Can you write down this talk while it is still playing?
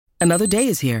Another day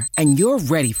is here, and you're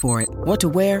ready for it. What to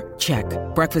wear? Check.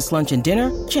 Breakfast, lunch, and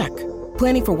dinner? Check.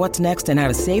 Planning for what's next and how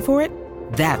to save for it?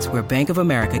 That's where Bank of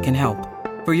America can help.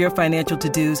 For your financial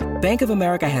to-dos, Bank of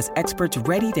America has experts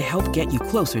ready to help get you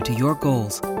closer to your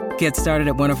goals. Get started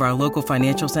at one of our local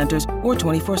financial centers or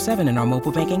 24/7 in our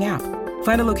mobile banking app.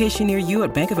 Find a location near you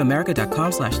at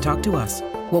bankofamerica.com/talktous.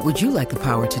 What would you like the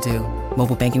power to do?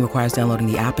 Mobile banking requires downloading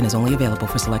the app and is only available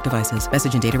for select devices.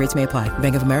 Message and data rates may apply.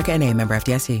 Bank of America N.A., member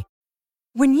FDIC.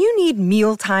 When you need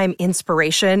mealtime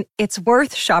inspiration, it's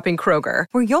worth shopping Kroger,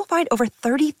 where you'll find over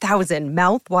 30,000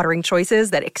 mouth-watering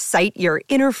choices that excite your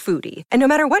inner foodie. And no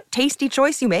matter what tasty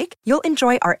choice you make, you'll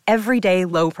enjoy our everyday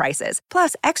low prices,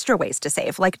 plus extra ways to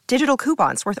save, like digital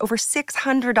coupons worth over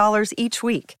 $600 each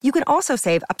week. You can also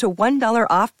save up to $1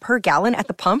 off per gallon at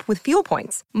the pump with fuel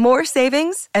points. More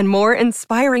savings and more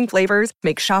inspiring flavors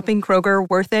make shopping Kroger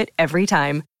worth it every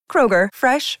time. Kroger,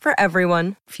 fresh for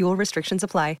everyone. Fuel restrictions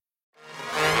apply.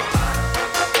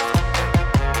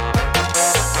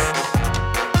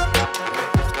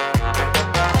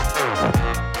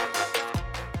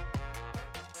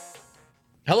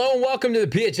 Hello and welcome to the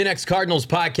PHNX Cardinals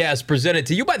podcast, presented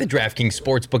to you by the DraftKings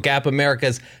Sportsbook app,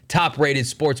 America's top-rated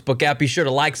sportsbook app. Be sure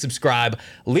to like, subscribe,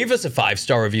 leave us a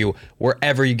 5-star review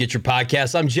wherever you get your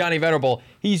podcasts. I'm Johnny Venerable.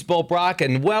 He's Bo Brock,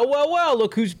 and well,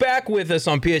 look who's back with us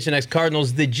on PHNX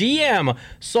Cardinals. The GM,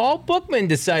 Saul Bookman,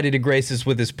 decided to grace us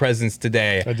with his presence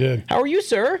today. I did. How are you,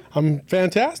 sir? I'm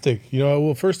fantastic.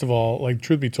 Well, first of all,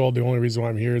 truth be told, the only reason why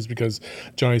I'm here is because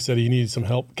Johnny said he needed some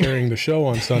help carrying the show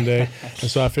on Sunday. And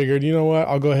so I figured, you know what,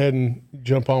 I'll go ahead and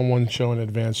jump on one show in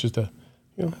advance just to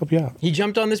help you out. He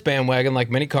jumped on this bandwagon like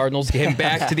many Cardinals, came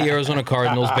back to the Arizona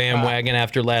Cardinals bandwagon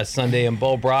after last Sunday. And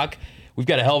Bo Brock, we've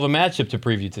got a hell of a matchup to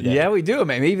preview today. Yeah, we do.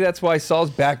 Maybe that's why Saul's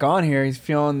back on here. He's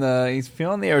feeling the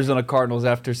Arizona Cardinals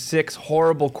after 6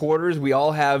 horrible quarters. We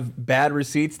all have bad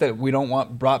receipts that we don't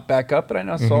want brought back up. But I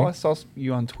know, Saul, I saw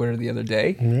you on Twitter the other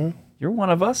day. Yeah. You're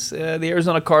one of us. The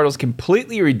Arizona Cardinals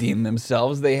completely redeemed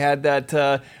themselves. They had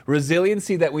that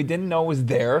resiliency that we didn't know was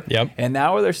there. Yep. And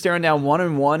now they're staring down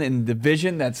 1-1 in the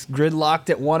division that's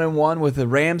gridlocked at 1-1 with the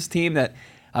Rams team that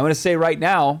I'm going to say right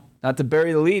now, not to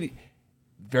bury the lead,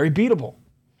 very beatable.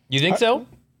 You think so?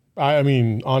 I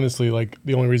mean, honestly,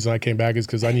 the only reason I came back is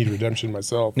because I need redemption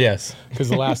myself. Yes. Because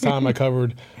the last time I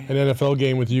covered an NFL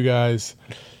game with you guys,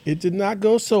 it did not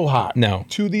go so hot. No.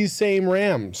 To these same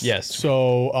Rams. Yes.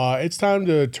 So it's time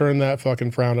to turn that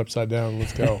fucking frown upside down.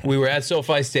 Let's go. We were at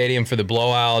SoFi Stadium for the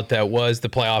blowout that was the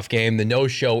playoff game, the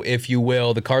no-show, if you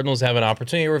will. The Cardinals have an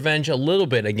opportunity to revenge a little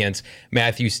bit against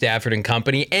Matthew Stafford and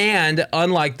company. And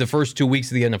unlike the first 2 weeks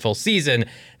of the NFL season,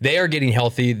 they are getting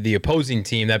healthy. The opposing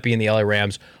team, that being the LA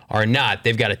Rams, are not.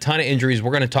 They've got a ton of injuries.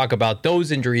 We're going to talk about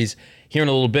those injuries here in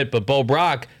a little bit. But Bo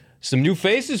Brock, some new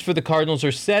faces for the Cardinals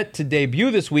are set to debut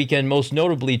this weekend, most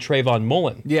notably Trayvon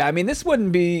Mullen. Yeah, I mean, this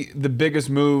wouldn't be the biggest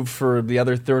move for the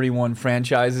other 31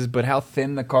 franchises, but how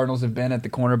thin the Cardinals have been at the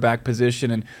cornerback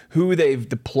position and who they've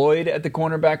deployed at the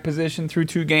cornerback position through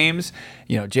 2 games.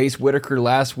 Jace Whitaker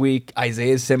last week,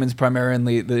 Isaiah Simmons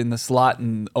primarily in the slot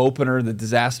and opener, the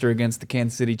disaster against the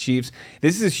Kansas City Chiefs.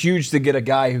 This is huge to get a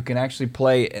guy who can actually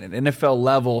play at an NFL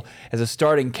level as a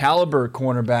starting caliber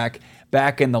cornerback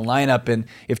back in the lineup. And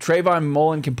if Trayvon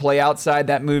Mullen can play outside,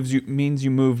 that means you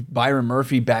move Byron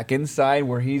Murphy back inside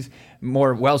where he's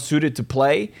more well-suited to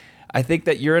play. I think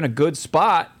that you're in a good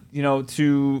spot,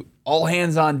 to all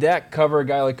hands on deck cover a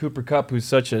guy like Cooper Kupp, who's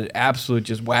such an absolute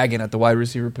just wagon at the wide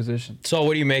receiver position. So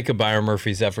what do you make of Byron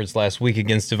Murphy's efforts last week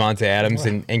against Davante Adams,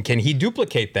 and can he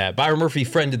duplicate that? Byron Murphy,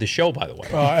 friend of the show, by the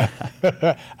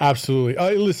way.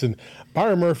 Absolutely. Listen,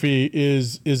 Byron Murphy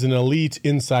is an elite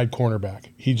inside cornerback.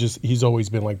 He's always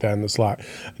been like that in the slot.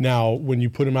 Now, when you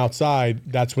put him outside,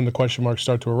 that's when the question marks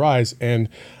start to arise. And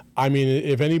I mean,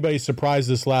 if anybody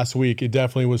surprised us last week, it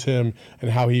definitely was him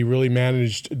and how he really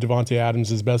managed Davante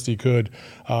Adams as best he could.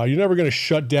 You're never going to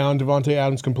shut down Davante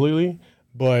Adams completely,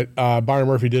 but Byron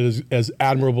Murphy did as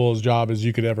admirable a job as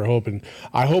you could ever hope. And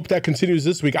I hope that continues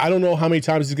this week. I don't know how many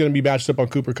times he's going to be matched up on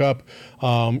Cooper Kupp.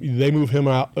 They move him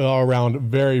around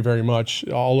very, very much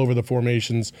all over the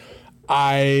formations.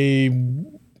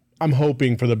 I'm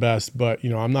hoping for the best, but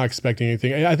I'm not expecting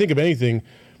anything. I think if anything,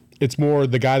 it's more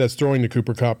the guy that's throwing the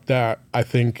Cooper Kupp that I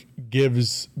think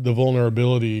gives the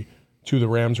vulnerability to the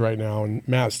Rams right now, and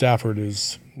Matt Stafford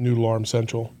is noodle arm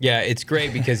central. Yeah, it's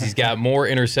great because he's got more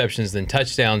interceptions than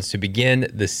touchdowns to begin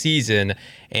the season.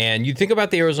 And you think about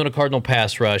the Arizona Cardinal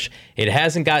pass rush, it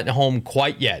hasn't gotten home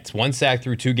quite yet. It's 1 sack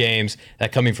through 2 games,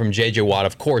 that coming from J.J. Watt,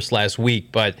 of course, last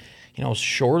week. But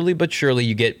surely but surely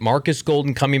you get Marcus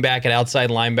Golden coming back at outside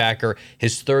linebacker,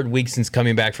 his 3rd week since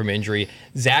coming back from injury.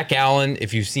 Zach Allen,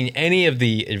 if you've seen any of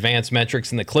the advanced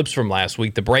metrics and the clips from last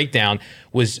week, the breakdown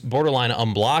was borderline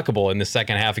unblockable in the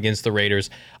second half against the Raiders.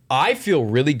 I feel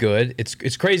really good.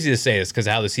 It's crazy to say this because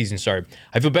of how the season started.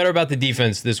 I feel better about the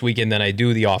defense this weekend than I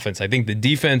do the offense. I think the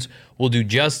defense will do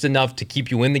just enough to keep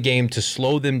you in the game, to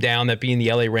slow them down, that being the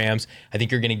LA Rams. I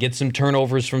think you're going to get some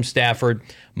turnovers from Stafford.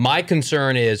 My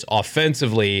concern is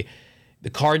offensively, the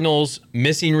Cardinals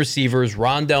missing receivers.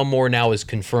 Rondale Moore now is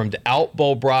confirmed out,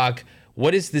 Bo Brock.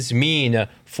 What does this mean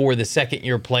for the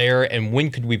second-year player, and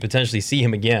when could we potentially see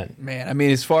him again? Man, I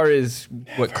mean, as far as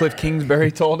what Cliff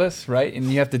Kingsbury told us, right? And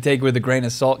you have to take it with a grain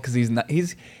of salt because he's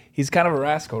kind of a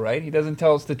rascal, right? He doesn't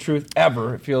tell us the truth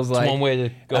ever. It feels like It's one way to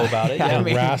go about it. Yeah. A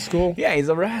rascal? Yeah, he's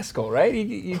a rascal, right?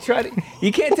 You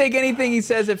can't take anything he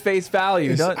says at face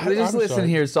value. Just listen sorry.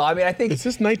 here. So I mean, I think Is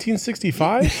this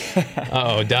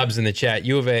 1965? Dubs in the chat.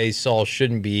 U of A Saul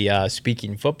shouldn't be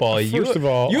speaking football. First of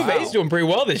all, U of A's doing pretty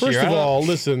well this First year. of all,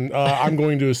 listen, I'm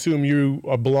going to assume you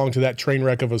belong to that train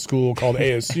wreck of a school called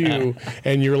ASU,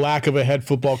 and your lack of a head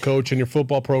football coach and your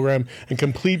football program and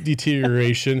complete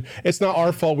deterioration. It's not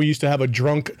our fault. We used to have a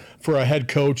drunk for a head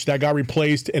coach that got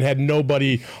replaced and had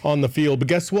nobody on the field. But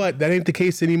guess what? That ain't the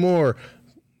case anymore.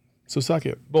 So suck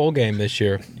it. Bowl game this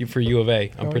year for U of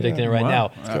A. I'm predicting it right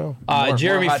Wow. now.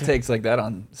 Jeremy, more hot takes like that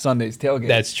on Sunday's tailgate.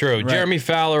 that's true. Right. Jeremy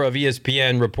Fowler of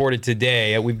ESPN reported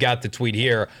today. We've got the tweet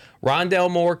here. Rondale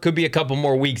Moore could be a couple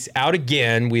more weeks out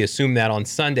again. We assume that on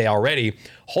Sunday already.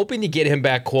 Hoping to get him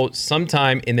back, quote,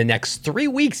 sometime in the next 3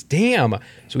 weeks. Damn.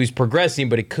 So he's progressing,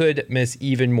 but it could miss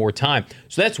even more time.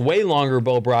 So that's way longer,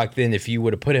 Bo Brock, than if you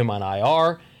would have put him on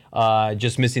IR.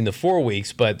 Just missing the 4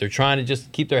 weeks, but they're trying to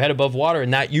just keep their head above water and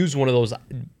not use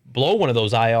blow one of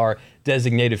those IR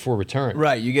designated for return.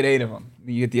 Right, you get 8 of them.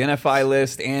 You get the NFI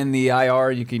list and the IR.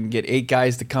 You can get 8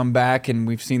 guys to come back, and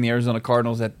we've seen the Arizona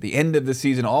Cardinals at the end of the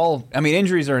season.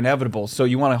 Injuries are inevitable, so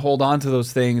you want to hold on to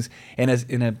those things. And as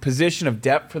in a position of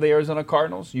depth for the Arizona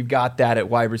Cardinals, you've got that at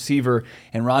wide receiver.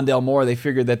 And Rondale Moore, they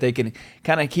figured that they can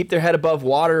kind of keep their head above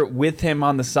water with him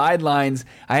on the sidelines.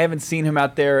 I haven't seen him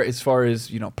out there as far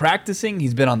as practicing.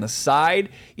 He's been on the side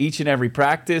each and every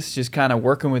practice, just kind of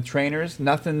working with trainers.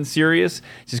 Nothing serious,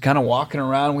 just kind of walking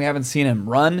around. We haven't seen him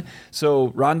run. So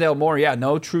Rondale Moore,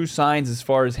 no true signs as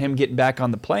far as him getting back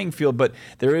on the playing field, but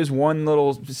there is one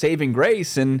little saving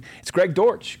grace, and it's Greg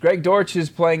Dortch. Greg Dortch is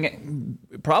playing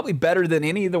probably better than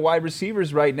any of the wide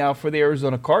receivers right now for the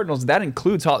Arizona Cardinals. That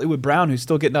includes Hollywood Brown, who's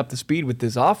still getting up to speed with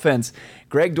this offense.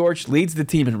 Greg Dortch leads the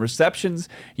team in receptions,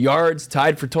 yards,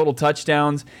 tied for total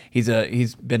touchdowns.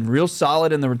 He's been real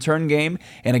solid in the return game,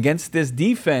 and against this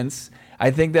defense, I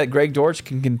think that Greg Dortch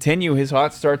can continue his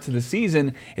hot start to the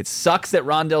season. It sucks that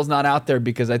Rondale's not out there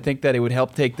because I think that it would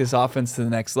help take this offense to the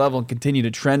next level and continue to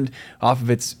trend off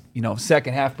of its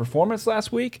second half performance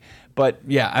last week. But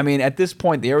at this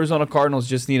point, the Arizona Cardinals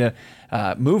just need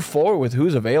to move forward with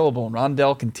who's available, and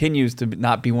Rondale continues to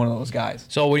not be one of those guys.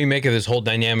 So what do you make of this whole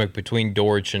dynamic between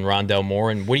Dortch and Rondale Moore,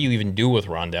 and what do you even do with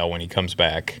Rondale when he comes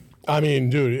back? I mean,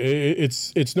 dude,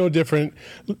 it's no different.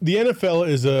 The NFL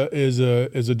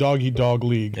is a dog-eat-dog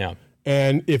league. Yeah.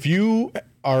 And if you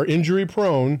are injury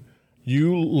prone,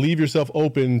 you leave yourself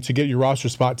open to get your roster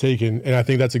spot taken, and I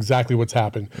think that's exactly what's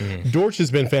happened. Dortch has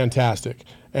been fantastic,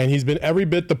 and he's been every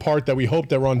bit the part that we hoped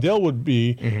that Rondale would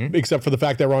be, except for the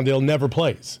fact that Rondale never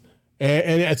plays.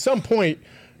 And at some point,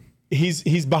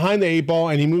 he's behind the 8 ball,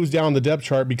 and he moves down the depth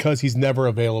chart because he's never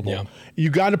available. Yeah. You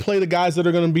got to play the guys that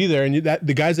are going to be there, and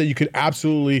the guys that you can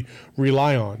absolutely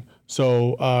rely on.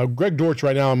 So Greg Dortch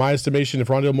right now, in my estimation, if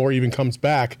Rondale Moore even comes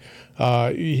back,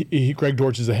 Greg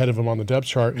Dortch is ahead of him on the depth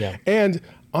chart. Yeah. And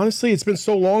honestly, it's been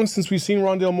so long since we've seen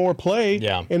Rondale Moore play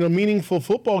in a meaningful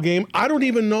football game. I don't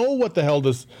even know what the hell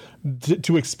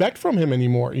to expect from him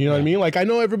anymore. You know what I mean? Like, I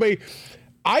know everybody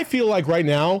 – I feel like right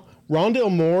now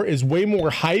Rondale Moore is way more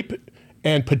hype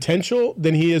and potential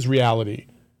than he is reality.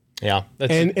 Yeah.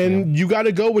 And you got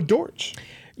to go with Dortch.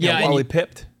 Yeah, Wally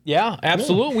pipped. Yeah,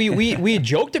 absolutely. We had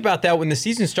joked about that when the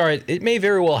season started. It may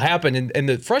very well happen. And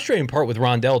the frustrating part with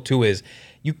Rondale, too, is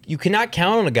you cannot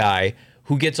count on a guy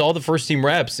who gets all the first-team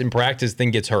reps in practice,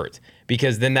 then gets hurt,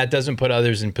 because then that doesn't put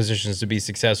others in positions to be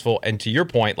successful. And to your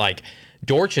point, like,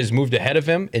 Dortch has moved ahead of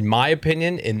him, in my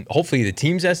opinion, and hopefully the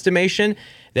team's estimation,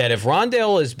 that if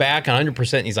Rondale is back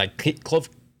 100% and he's like,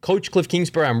 Coach Cliff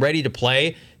Kingsbury, I'm ready to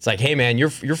play. It's like, hey, man, you're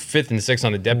 5th and 6th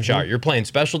on the depth chart. You're playing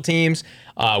special teams.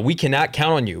 We cannot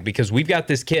count on you because we've got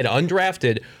this kid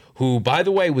undrafted who, by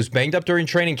the way, was banged up during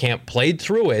training camp, played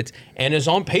through it, and is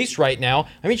on pace right now.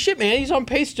 I mean, shit, man, he's on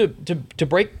pace to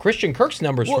break Christian Kirk's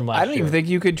numbers from last year. I don't even think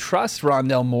you could trust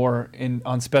Rondale Moore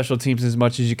on special teams as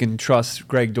much as you can trust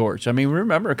Greg Dortch. I mean,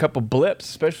 remember a couple blips,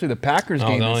 especially the Packers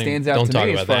game that stands out to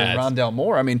me as far as Rondale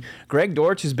Moore. I mean, Greg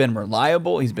Dortch has been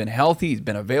reliable. He's been healthy. He's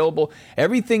been available.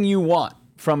 Everything you want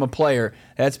from a player,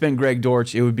 that's been Greg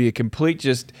Dortch. It would be a complete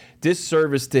just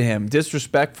disservice to him,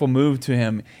 disrespectful move to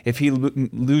him if he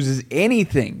loses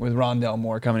anything with Rondale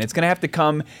Moore coming. It's going to have to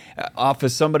come off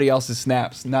of somebody else's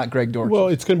snaps, not Greg Dortch. Well,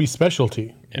 it's going to be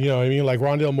specialty. Yeah. You know what I mean? Like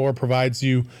Rondale Moore provides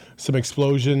you some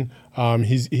explosion.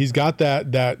 He's got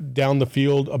that down the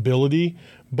field ability,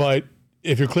 but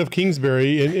if you're Cliff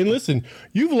Kingsbury, and listen,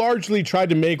 you've largely tried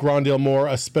to make Rondale Moore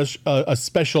a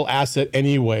special asset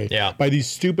anyway. Yeah. By these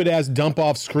stupid ass dump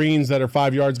off screens that are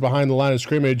 5 yards behind the line of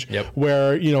scrimmage,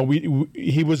 where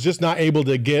he was just not able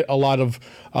to get a lot of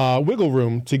wiggle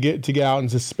room to get out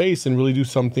into space and really do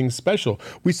something special.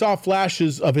 We saw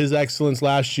flashes of his excellence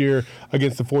last year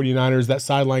against the 49ers. That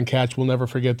sideline catch, we'll never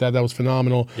forget that. That was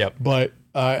phenomenal. Yep. But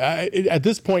at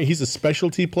this point, he's a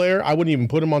specialty player. I wouldn't even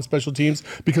put him on special teams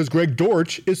because Greg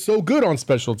Dortch is so good on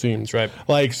special teams. Right.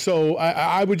 Like, so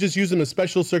I would just use him in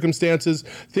special circumstances,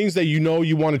 things that you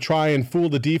want to try and fool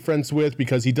the defense with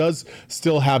because he does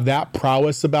still have that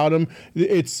prowess about him.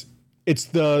 It's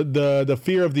the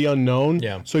fear of the unknown.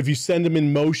 Yeah. So if you send him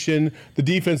in motion, the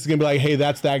defense is going to be like, hey,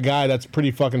 that's that guy that's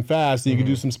pretty fucking fast. And you can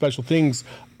do some special things,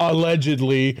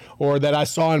 allegedly, or that I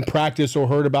saw in practice or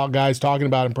heard about guys talking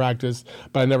about in practice,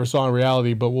 but I never saw in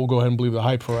reality. But we'll go ahead and believe the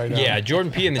hype for right now. Yeah,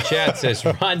 Jordan P. in the chat says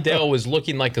Rondale was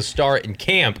looking like a star in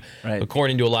camp,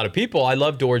 according to a lot of people. I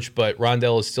love Dortch, but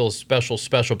Rondale is still a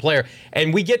special player.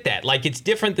 And we get that. Like, it's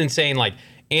different than saying, like,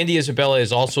 Andy Isabella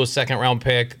is also a second-round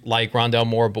pick like Rondale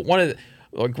Moore, but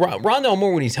Rondale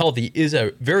Moore, when he's healthy, is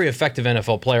a very effective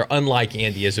NFL player, unlike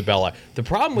Andy Isabella. The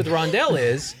problem with Rondale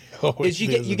is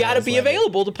you got to be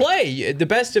available to play. The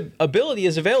best ability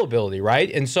is availability,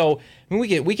 right? And so I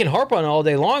mean, we can harp on it all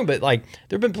day long, but like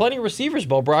there have been plenty of receivers,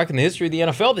 Bo Brock, in the history of the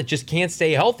NFL that just can't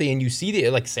stay healthy. And you see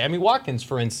like Sammy Watkins,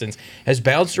 for instance, has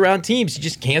bounced around teams. He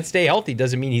just can't stay healthy.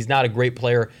 Doesn't mean he's not a great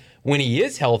player when he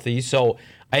is healthy. So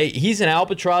he's an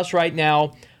albatross right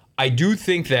now. I do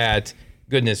think that,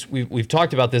 goodness, we've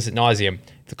talked about this ad nauseum.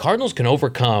 If the Cardinals can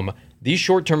overcome these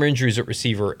short-term injuries at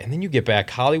receiver, and then you get back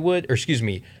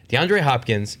DeAndre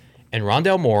Hopkins and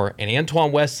Rondale Moore and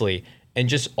Antoine Wesley, and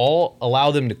just all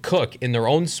allow them to cook in their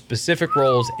own specific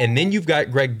roles, and then you've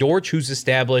got Greg Dortch, who's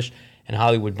established, and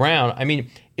Hollywood Brown. I mean,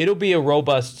 it'll be a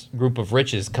robust group of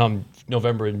riches come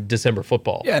November and December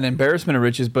football. Yeah, an embarrassment of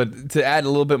riches. But to add a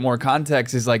little bit more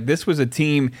context is like this was a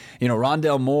team,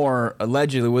 Rondale Moore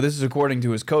allegedly, well, this is according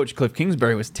to his coach, Cliff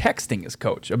Kingsbury, was texting his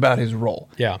coach about his role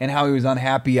and how he was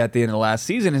unhappy at the end of the last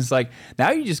season. It's like,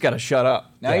 now you just got to shut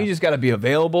up. Now you just got to be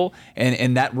available.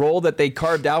 And that role that they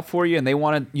carved out for you and they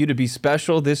wanted you to be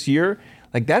special this year,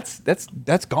 like that's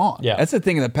gone. Yeah. That's a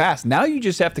thing of the past. Now you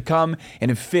just have to come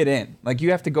and fit in. Like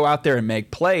you have to go out there and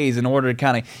make plays in order to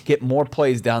kind of get more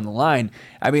plays down the line.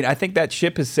 I mean, I think that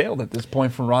ship has sailed at this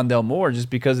point for Rondale Moore just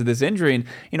because of this injury.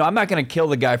 And I'm not going to kill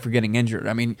the guy for getting injured.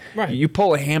 I mean, you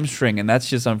pull a hamstring and that's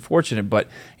just unfortunate. But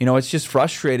it's just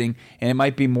frustrating, and it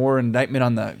might be more indictment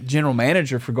on the general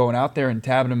manager for going out there and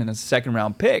tabbing him in a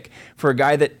second-round pick for a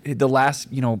guy that the last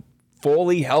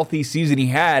fully healthy season he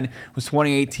had was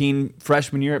 2018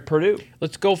 freshman year at Purdue.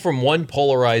 Let's go from one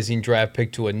polarizing draft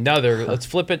pick to another. Let's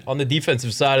flip it on the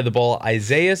defensive side of the ball.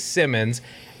 Isaiah Simmons,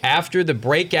 after the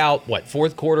breakout,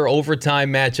 fourth quarter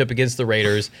overtime matchup against the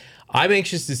Raiders, I'm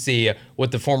anxious to see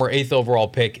what the former 8th overall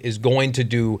pick is going to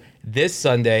do this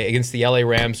Sunday against the LA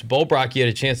Rams. Bo Brock, you had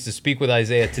a chance to speak with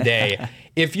Isaiah today.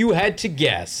 If you had to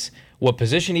guess what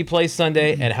position he plays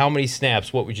Sunday and how many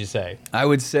snaps, what would you say? I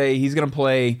would say he's going to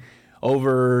play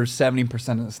over 70%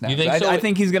 of the snaps. You think so? I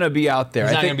think he's going to be out there.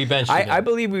 He's not going to be benched. I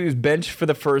believe he was benched for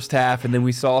the first half, and then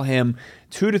we saw him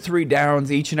 2 to 3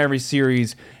 downs each and every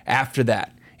series after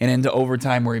that, and into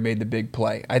overtime where he made the big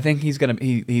play. I think he's going to.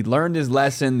 He learned his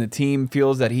lesson. The team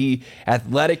feels that he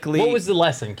athletically. What was the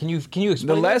lesson? Can you explain?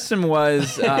 The lesson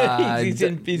was he's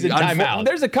in timeout.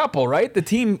 There's a couple, right? The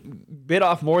team bit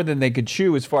off more than they could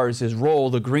chew as far as his role.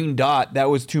 The green dot, that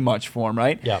was too much for him,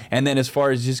 right? Yeah. And then as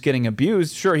far as just getting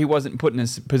abused, sure, he wasn't put in a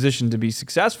position to be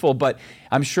successful, but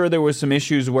I'm sure there was some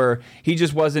issues where he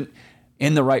just wasn't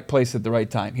in the right place at the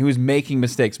right time. He was making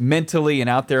mistakes mentally and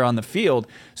out there on the field.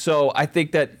 So I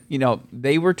think that,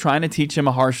 they were trying to teach him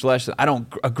a harsh lesson. I don't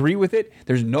agree with it.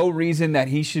 There's no reason that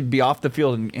he should be off the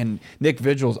field and Nick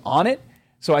Vigil's on it.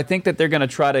 So I think that they're going to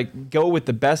try to go with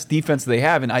the best defense they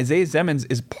have, and Isaiah Simmons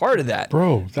is part of that.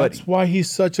 Bro, that's why he's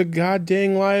such a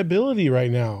goddamn liability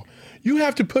right now. You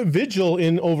have to put Vigil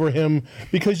in over him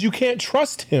because you can't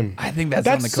trust him. I think that's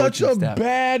on the such coaching a staff.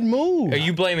 bad move. Are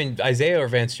you blaming Isaiah or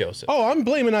Vance Joseph? Oh, I'm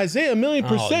blaming Isaiah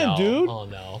 1,000,000%, dude. Oh,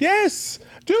 no. Yes.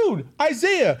 Dude,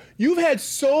 Isaiah, you've had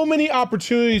so many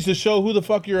opportunities to show who the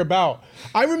fuck you're about.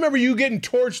 I remember you getting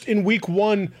torched in week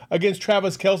 1 against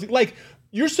Travis Kelce. Like,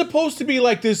 you're supposed to be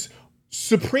like this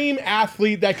supreme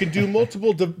athlete that could do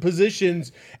multiple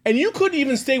positions, and you couldn't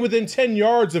even stay within 10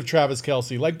 yards of Travis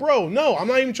Kelce. Like, bro, no, I'm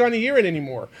not even trying to hear it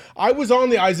anymore. I was on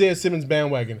the Isaiah Simmons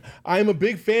bandwagon. I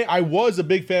was a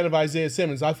big fan of Isaiah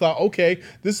Simmons. I thought, okay,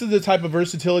 this is the type of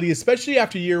versatility, especially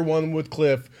after year 1 with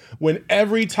Cliff, when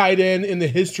every tight end in the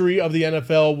history of the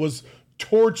NFL was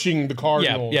torching the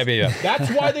Cardinals. Yeah.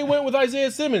 That's why they went with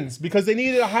Isaiah Simmons, because they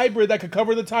needed a hybrid that could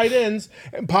cover the tight ends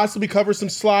and possibly cover some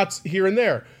slots here and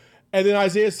there. And then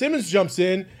Isaiah Simmons jumps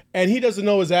in, and he doesn't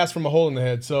know his ass from a hole in the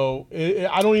head. So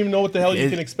I don't even know what the hell you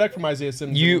can expect from Isaiah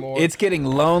Simmons anymore. It's getting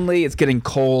lonely. It's getting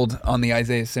cold on the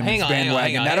Isaiah Simmons bandwagon.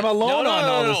 Hang on. That I'm alone on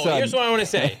all of a sudden. Here's what I want to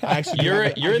say.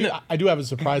 I do have a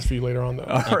surprise for you later on, though.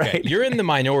 All right. You're in the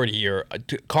minority here.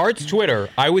 Cards Twitter,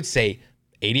 I would say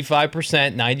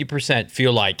 85%, 90%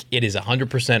 feel like it is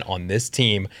 100% on this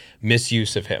team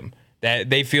misuse of him. That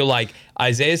they feel like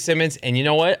Isaiah Simmons, and you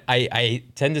know what? I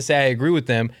tend to say I agree with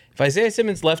them. If Isaiah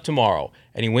Simmons left tomorrow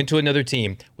and he went to another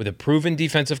team with a proven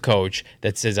defensive coach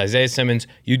that says, Isaiah Simmons,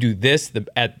 you do this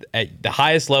at the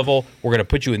highest level, we're going to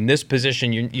put you in this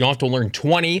position, you don't have to learn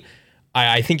 20,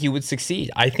 I think he would succeed.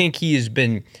 I think he has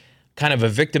been kind of a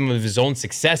victim of his own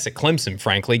success at Clemson,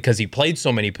 frankly, because he played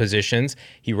so many positions.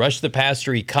 He rushed the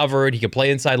passer, he covered, he could play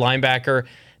inside linebacker.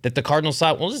 That the Cardinals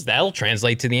thought, well, that'll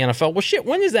translate to the NFL. Well, shit,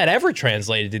 when has that ever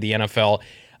translated to the NFL?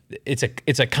 It's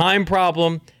a Keim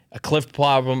problem, a Cliff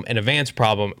problem, and a Vance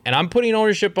problem. And I'm putting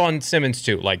ownership on Simmons,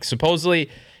 too. Like, supposedly,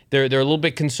 they're a little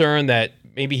bit concerned that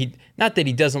maybe not that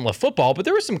he doesn't love football, but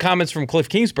there were some comments from Cliff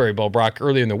Kingsbury, Bo Brock,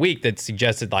 earlier in the week that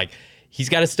suggested, like, he's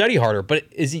got to study harder. But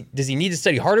does he need to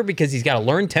study harder because he's got to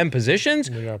learn 10 positions?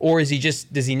 Yeah. Or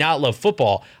does he not love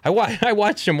football? I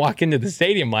watched him walk into the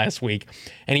stadium last week,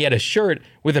 and he had a shirt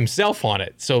with himself on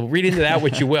it. So read into that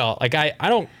what you will. Like, I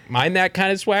don't mind that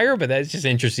kind of swagger, but that's just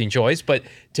an interesting choice. But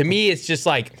to me, it's just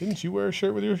like... Didn't you wear a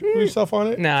shirt with yourself on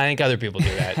it? No, I think other people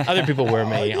do that. Other people wear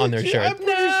me on their shirt.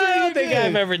 I don't think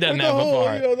I've ever done that before.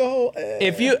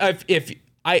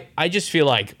 I just feel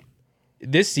like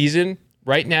this season,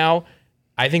 right now,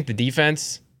 I think the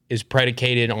defense is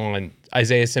predicated on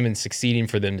Isaiah Simmons succeeding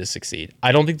for them to succeed.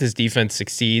 I don't think this defense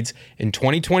succeeds in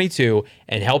 2022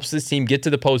 and helps this team get to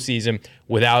the postseason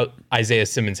without Isaiah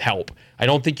Simmons' help. I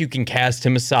don't think you can cast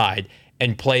him aside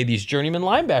and play these journeyman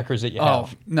linebackers that you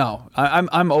have. No.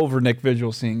 I'm over Nick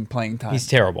Vigil seeing playing time. He's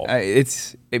terrible.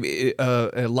 It's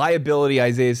a liability.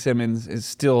 Isaiah Simmons is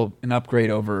still an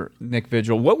upgrade over Nick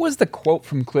Vigil. What was the quote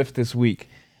from Cliff this week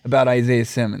about Isaiah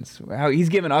Simmons? How he's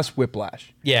given us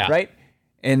whiplash. Yeah. Right?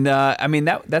 And,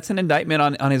 that's an indictment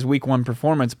on his week 1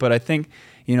 performance. But I think,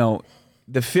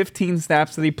 the 15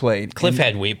 snaps that he played. Cliff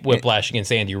had whiplash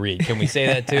against Andy Reid. Can we say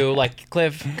that too? Like,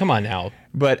 Cliff, come on now.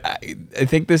 But I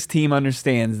think this team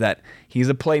understands that he's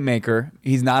a playmaker.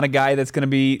 He's not a guy that's going to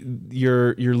be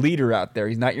your leader out there.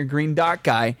 He's not your green dot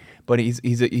guy, but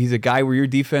he's a guy where your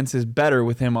defense is better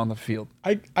with him on the field.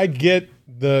 I get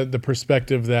the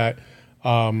perspective that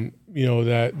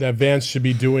that Vance should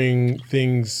be doing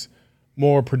things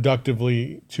more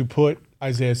productively to put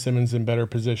Isaiah Simmons in better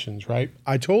positions, right?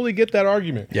 I totally get that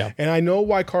argument. Yeah. And I know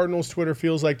why Cardinals Twitter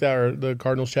feels like that, or the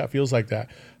Cardinals chat feels like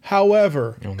that.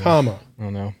 However,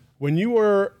 when you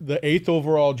were the 8th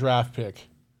overall draft pick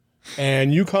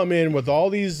and you come in with all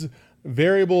these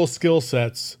variable skill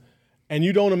sets and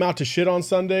you don't amount to shit on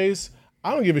Sundays,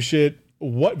 I don't give a shit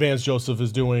what Vance Joseph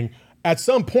is doing. At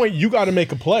some point, you got to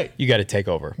make a play. You got to take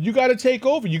over. You got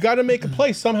to make a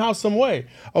play somehow, some way.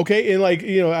 Okay, and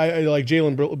I like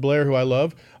Jalen Blair, who I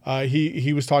love.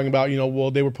 He was talking about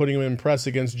they were putting him in press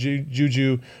against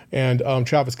Juju and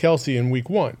Travis Kelce in week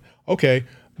 1. Okay,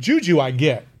 Juju, I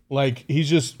get. Like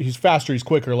he's faster, he's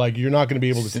quicker. Like you're not going to be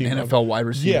able to see an NFL wide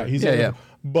receiver. Yeah, he's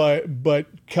But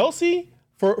Kelce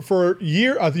for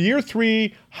year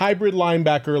 3 hybrid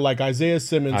linebacker like Isaiah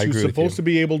Simmons, who's supposed to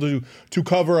be able to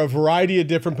cover a variety of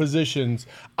different positions.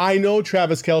 I know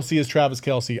Travis Kelce is Travis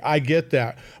Kelce. I get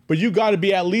that. But you got to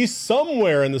be at least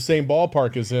somewhere in the same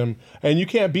ballpark as him, and you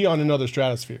can't be on another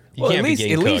stratosphere. Well, at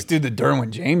least do the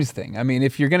Derwin James thing. I mean,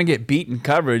 if you're going to get beat in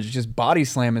coverage, just body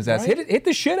slam his ass. Right. Hit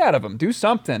the shit out of him. Do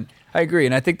something. I agree,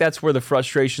 and I think that's where the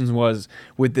frustrations was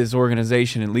with this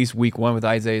organization, at least week one with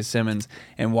Isaiah Simmons,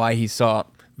 and why he saw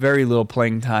very little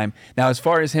playing time. Now, as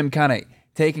far as him kind of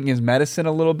taking his medicine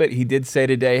a little bit, he did say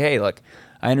today, hey, look,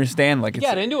 I understand. Like, he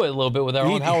got into it a little bit with our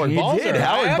own Howard Balzer.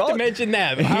 I have to mention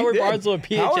that. Howard Balzer of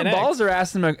PHNX. Howard Balzer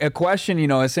asked him a question,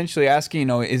 essentially asking,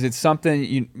 is it something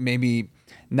you maybe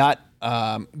not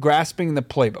grasping the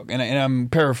playbook? And I'm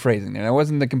paraphrasing there. That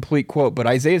wasn't the complete quote, but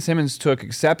Isaiah Simmons took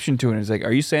exception to it. And he's like,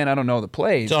 are you saying I don't know the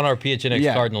plays? It's on our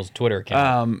PHNX Cardinals Twitter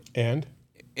account.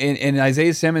 And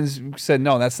Isaiah Simmons said,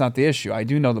 no, that's not the issue. I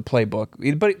do know the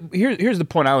playbook. But here's the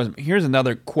point. Here's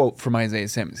another quote from Isaiah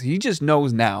Simmons. He just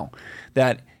knows now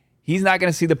that he's not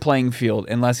going to see the playing field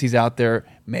unless he's out there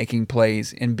making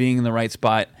plays and being in the right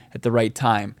spot at the right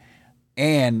time.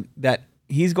 And that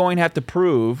he's going to have to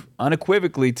prove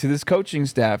unequivocally to this coaching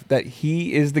staff that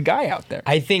he is the guy out there.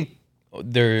 I think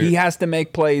he has to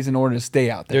make plays in order to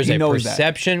stay out there. There's a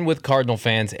perception with Cardinal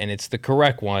fans, and it's the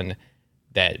correct one,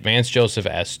 that Vance Joseph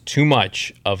asks too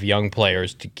much of young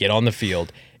players to get on the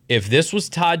field. If this was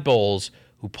Todd Bowles,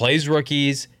 who plays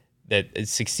rookies that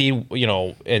succeed,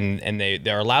 and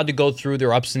they're allowed to go through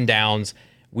their ups and downs,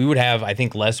 we would have, I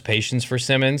think, less patience for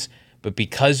Simmons. But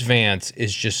because Vance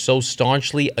is just so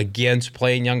staunchly against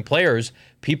playing young players,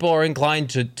 people are inclined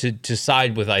to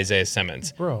side with Isaiah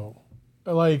Simmons. Bro,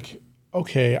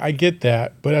 okay, I get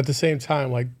that. But at the same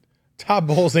time, Todd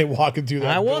Bowles ain't walking through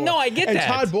that door. No, I get that. And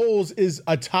Todd Bowles is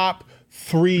a top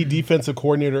 3 defensive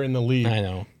coordinator in the league. I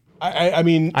know. I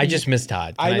mean, I just miss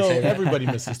Todd. I know everybody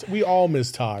misses Todd. We all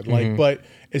miss Todd. But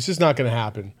it's just not going to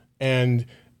happen. And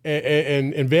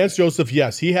Vance Joseph,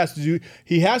 yes, he has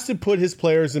to put his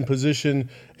players in position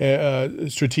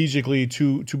strategically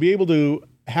to be able to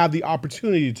have the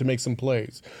opportunity to make some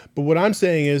plays. But what I'm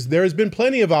saying is there has been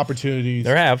plenty of opportunities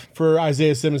for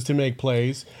Isaiah Simmons to make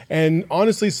plays. And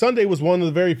honestly, Sunday was one of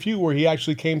the very few where he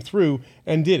actually came through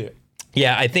and did it.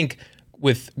 Yeah, I think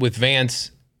with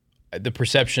Vance, the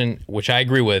perception, which I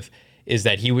agree with, is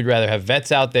that he would rather have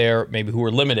vets out there, maybe who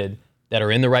are limited, that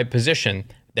are in the right position,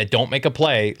 that don't make a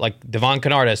play. Like Devon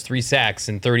Kennard has 3 sacks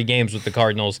in 30 games with the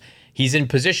Cardinals. He's in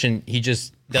position. He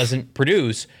just doesn't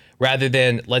produce. Rather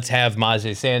than let's have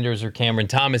Myjai Sanders or Cameron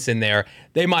Thomas in there.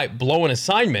 They might blow an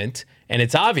assignment, and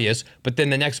it's obvious, but then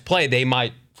the next play, they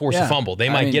might force a fumble. They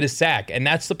might get a sack, and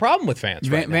that's the problem with Vance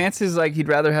right now. Vance is like he'd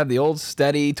rather have the old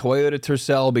steady Toyota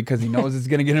Tercel because he knows it's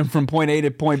going to get him from point A to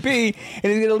point B, and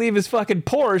he's going to leave his fucking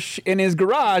Porsche in his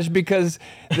garage because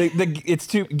it's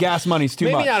too gas money's too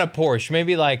much. Maybe not a Porsche.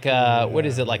 Maybe like what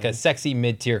is it? Like a sexy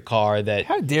mid-tier car that.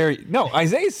 How dare you? No,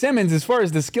 Isaiah Simmons, as far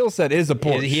as the skill set, is a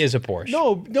Porsche. He is a Porsche.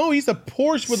 No, he's a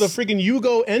Porsche with a freaking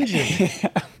Yugo engine.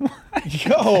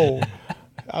 Yo.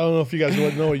 I don't know if you guys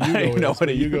know what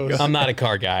Yugo is. I'm not a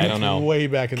car guy. I don't know. Way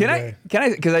back in the day. Can I?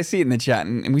 Because I see it in the chat,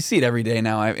 and we see it every day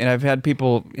now. And I've had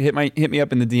people hit me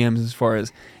up in the DMs as far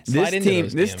as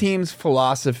this team's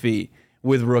philosophy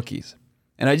with rookies,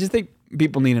 and I just think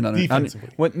people need another. Defensively.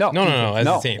 No. As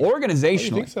a team,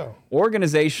 organizationally. I think so.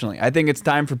 Organizationally, I think it's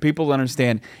time for people to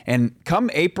understand. And come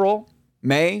April,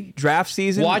 May, draft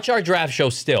season. Watch our draft show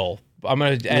still. I'm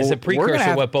going to, as a precursor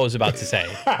to what Bo's about to say.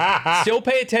 Still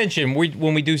pay attention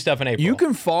when we do stuff in April. You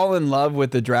can fall in love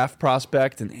with the draft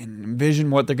prospect and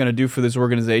envision what they're going to do for this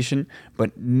organization,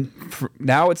 but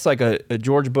now it's like a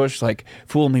George Bush, like,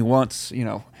 fool me once,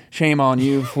 shame on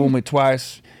you, fool me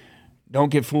twice, don't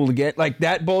get fooled again. Like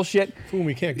that bullshit. Fool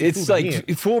me can't get fooled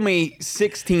again. Fool me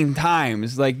 16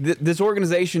 times. Like this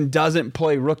organization doesn't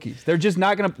play rookies. They're just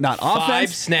not going to, not offense,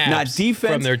 5 snaps not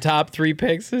defense. From their top 3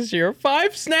 picks this year.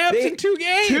 5 snaps in 2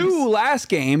 games. 2 last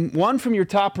game, 1 from your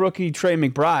top rookie, Trey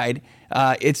McBride.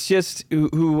 It's just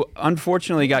who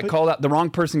unfortunately got called out. The wrong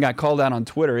person got called out on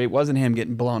Twitter. It wasn't him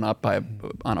getting blown up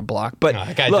on a block. But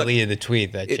that guy deleted the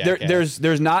tweet.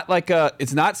 There's not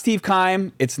it's not Steve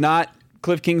Keim. It's not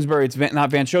Cliff Kingsbury, it's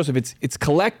not Vance Joseph. It's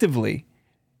collectively,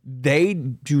 they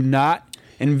do not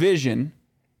envision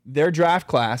their draft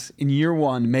class in year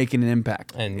 1 making an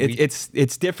impact. And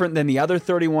it's different than the other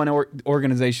 31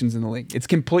 organizations in the league. It's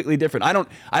completely different. I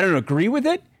don't agree with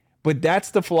it, But that's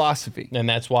the philosophy. And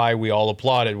that's why we all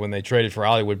applauded when they traded for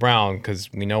Hollywood Brown,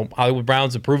 because we know Hollywood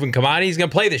Brown's a proven commodity. He's going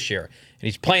to play this year, and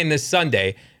he's playing this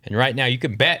Sunday. And right now, you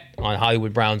can bet on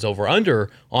Hollywood Brown's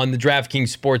over-under on the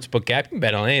DraftKings Sportsbook app. You can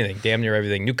bet on anything, damn near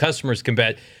everything. New customers can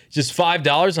bet just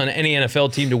 $5 on any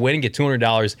NFL team to win and get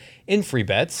 $200 in free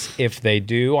bets. If they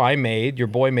do, your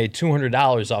boy made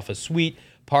 $200 off a sweet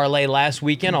parlay last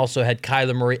weekend. Also had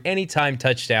Kyler Murray anytime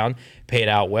touchdown, paid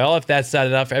out well. If that's not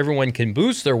enough, everyone can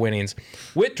boost their winnings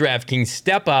with DraftKings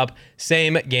Step Up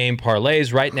Same Game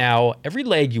Parlays. Right now, every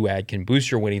leg you add can boost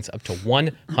your winnings up to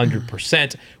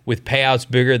 100% with payouts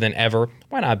bigger than ever.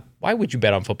 Why not? Why would you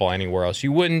bet on football anywhere else?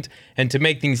 You wouldn't. And to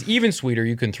make things even sweeter,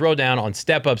 you can throw down on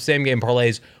Step Up Same Game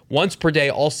Parlays once per day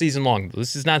all season long.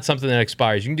 This is not something that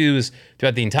expires. You can do this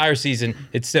throughout the entire season.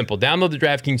 It's simple. Download the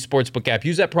DraftKings Sportsbook app.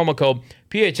 Use that promo code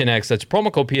PHNX. That's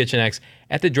promo code PHNX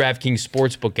at the DraftKings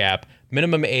Sportsbook app.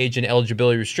 Minimum age and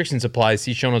eligibility restrictions apply.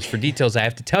 See show notes for details. I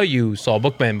have to tell you, Saul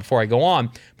Bookman, before I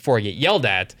get yelled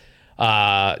at,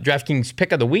 DraftKings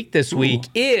pick of the week this week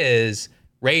is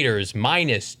Raiders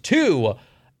 -2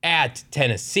 at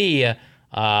Tennessee.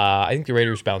 I think the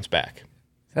Raiders bounce back.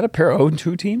 Is that a pair of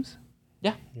 0-2 teams?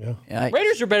 Yeah. Yikes.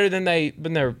 Raiders are better than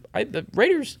the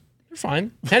Raiders, they're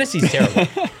fine. Tennessee's terrible.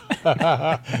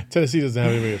 Tennessee doesn't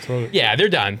have anybody to throw it. Yeah, they're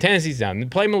done. Tennessee's done.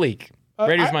 Play Malik.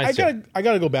 Raiders -2. I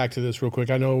gotta go back to this real quick.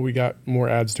 I know we got more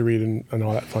ads to read and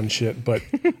all that fun shit, but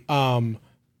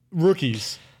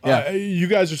rookies. Yeah. You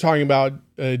guys are talking about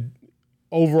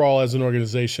overall as an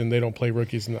organization, they don't play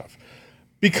rookies enough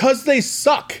because they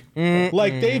suck.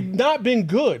 Like they've not been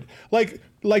good. Like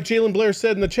Jalen Blair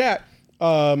said in the chat,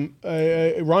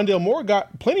 Rondale Moore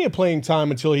got plenty of playing time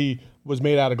until he was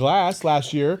made out of glass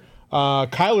last year.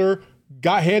 Kyler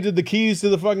got handed the keys to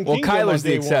the fucking kingdom. Well, Kyler's on day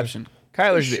the exception.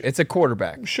 It's a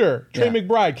quarterback. Sure. Trey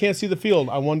McBride can't see the field.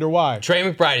 I wonder why. Trey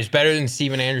McBride is better than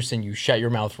Steven Anderson. You shut your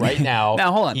mouth right now.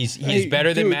 Now, hold on. He's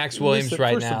better than Max Williams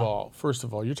now. First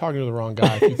of all, you're talking to the wrong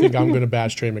guy if you think I'm going to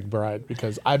bash Trey McBride,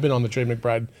 because I've been on the Trey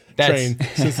McBride train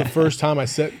since the first time I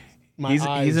set my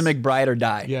eyes. He's a McBride or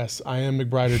die. Yes, I am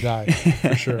McBride or die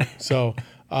for sure. So,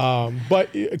 but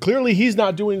clearly he's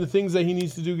not doing the things that he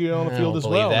needs to do to get on the field as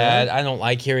well. That. I don't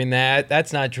like hearing that.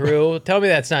 That's not true. Tell me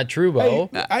that's not true, Bo.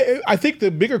 I think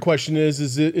the bigger question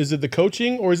is it the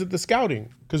coaching or is it the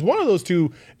scouting? Because one of those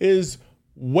two is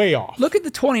way off. Look at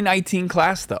the 2019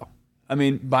 class, though. I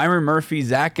mean, Byron Murphy,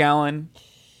 Zach Allen,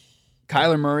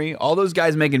 Kyler Murray, all those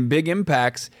guys making big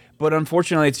impacts. But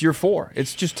unfortunately, it's year 4.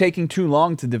 It's just taking too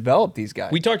long to develop these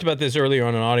guys. We talked about this earlier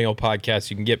on an audio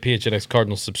podcast. You can get PHNX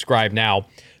Cardinals subscribe now.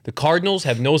 The Cardinals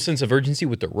have no sense of urgency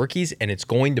with the rookies, and it's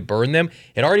going to burn them.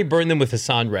 It already burned them with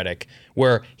Hassan Reddick,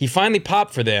 where he finally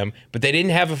popped for them, but they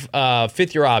didn't have a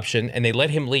fifth-year option, and they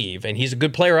let him leave, and he's a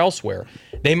good player elsewhere.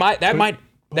 You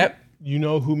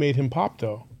know who made him pop,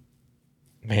 though?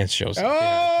 Vance Joseph. Oh!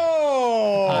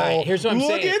 All right, here's what I'm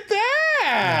saying. Look at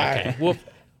that! Okay, well,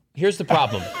 here's the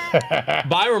problem.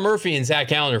 Byron Murphy and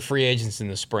Zach Allen are free agents in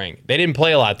the spring. They didn't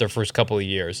play a lot their first couple of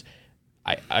years.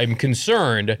 I'm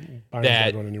concerned Byron's that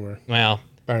not going anywhere. Well,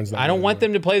 Byron's not I don't going want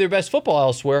them to play their best football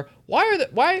elsewhere.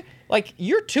 Why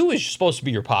year 2 is supposed to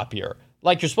be your pop year.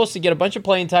 Like, you're supposed to get a bunch of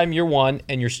playing time year 1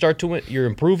 and you're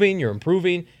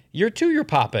improving. Year 2 you're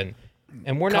popping.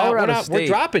 And we're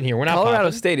dropping here. We're not Colorado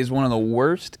popping. State is one of the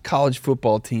worst college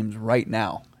football teams right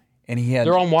now. And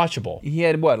they're unwatchable. He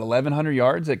had 1,100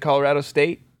 yards at Colorado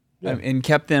State, and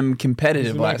kept them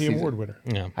competitive last season. Award winner.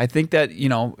 Yeah. I think that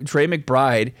Trey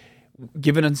McBride,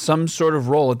 given in some sort of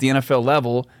role at the NFL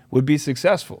level, would be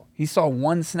successful. He saw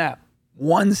one snap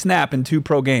in 2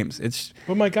 pro games.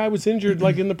 But my guy was injured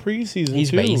like in the preseason.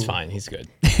 He's fine. He's good.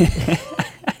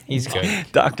 He's good.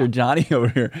 Dr. Johnny over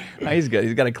here. He's good.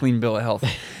 He's got a clean bill of health.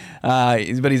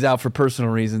 But he's out for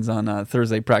personal reasons on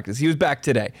Thursday practice. He was back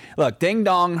today. Look, ding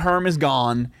dong, Herm is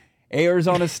gone.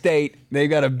 Arizona State, they've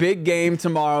got a big game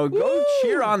tomorrow. Go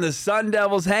cheer on the Sun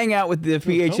Devils. Hang out with the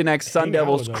PHNX Sun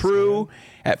Devils crew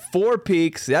at Four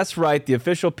Peaks. That's right, the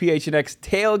official PHNX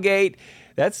tailgate.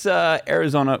 That's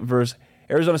Arizona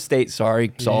State,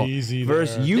 sorry. Easy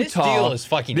versus there. Utah. This deal is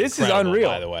fucking This incredible, is unreal.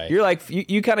 by the way. You're like,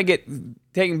 you kind of get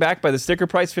taken back by the sticker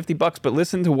price, $50, but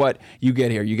listen to what you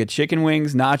get here. You get chicken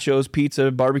wings, nachos, pizza,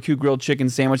 barbecue grilled chicken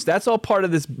sandwich. That's all part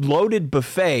of this loaded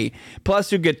buffet.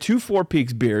 Plus, you get 2 Four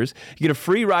Peaks beers. You get a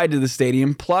free ride to the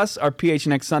stadium. Plus, our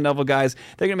PHNX Sun Devil guys,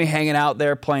 they're going to be hanging out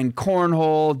there playing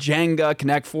cornhole, Jenga,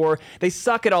 Connect 4. They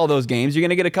suck at all those games. You're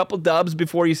going to get a couple dubs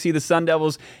before you see the Sun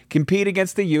Devils compete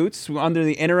against the Utes under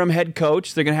the interim head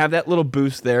coach. They're going to have that little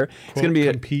boost there. It's going to be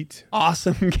an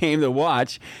awesome game to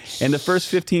watch. And the first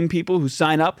 15 people who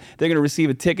sign up, they're going to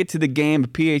receive a ticket to the game, a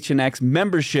PHNX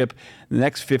membership. The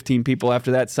next 15 people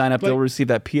after that sign up, they'll receive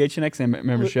that PHNX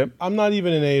membership. I'm not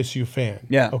even an ASU fan.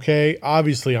 Yeah. Okay?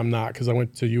 Obviously, I'm not because I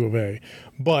went to U of A.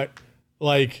 But,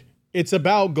 like, it's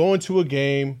about going to a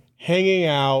game, hanging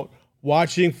out,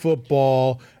 watching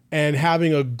football, and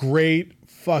having a great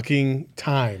fucking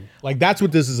time. Like, that's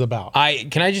what this is about.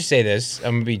 Can I just say this?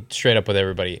 I'm gonna be straight up with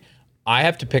everybody. I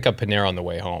have to pick up Panera on the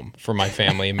way home for my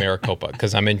family in Maricopa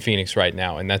because I'm in Phoenix right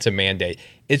now, and that's a mandate.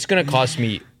 It's gonna cost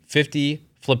me $50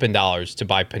 flipping to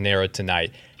buy Panera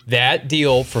tonight. That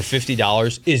deal for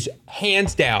 $50 is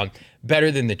hands down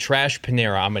better than the trash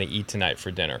Panera I'm going to eat tonight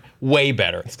for dinner. Way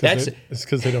better. It's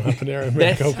because they don't have Panera in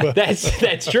Maricopa.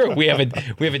 That's true. We have a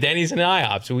Denny's and an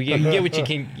IHOP, so you get what you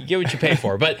get what you pay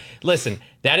for. But listen,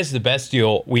 that is the best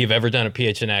deal we've ever done at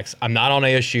PHNX. I'm not on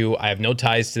ASU. I have no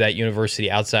ties to that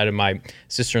university outside of my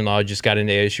sister-in-law who just got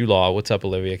into ASU law. What's up,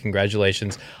 Olivia?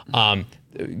 Congratulations.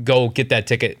 Go get that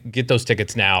ticket. Get those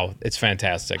tickets now. It's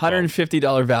fantastic.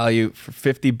 $150 value for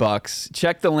 $50.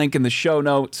 Check the link in the show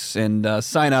notes and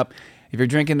sign up. If you're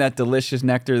drinking that delicious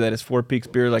nectar that is Four Peaks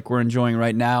beer like we're enjoying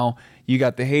right now, you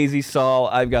got the Hazy Sol.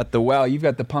 I've got you've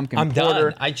got the pumpkin porter.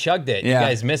 Done. I chugged it. Yeah. You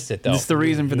guys missed it, though. It's the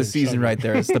reason for the season right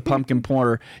there. It's the pumpkin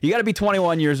porter. You got to be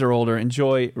 21 years or older.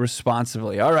 Enjoy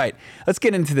responsibly. All right, let's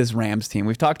get into this Rams team.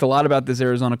 We've talked a lot about this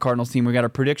Arizona Cardinals team. We got our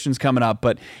predictions coming up,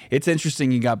 but it's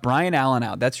interesting. You got Brian Allen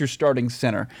out. That's your starting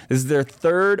center. This is their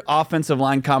third offensive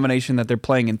line combination that they're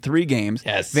playing in 3 games.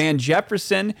 Yes. Van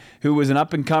Jefferson, who was an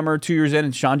up-and-comer 2 years in,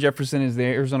 and Sean Jefferson is the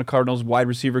Arizona Cardinals wide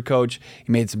receiver coach.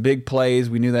 He made some big plays.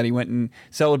 We knew that he went and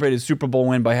celebrated his Super Bowl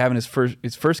win by having his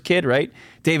first kid, right?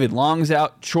 David Long's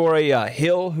out. Troy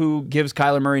Hill, who gives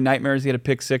Kyler Murray nightmares. He had a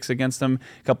pick 6 against him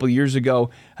a couple of years ago.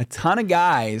 A ton of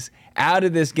guys out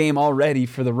of this game already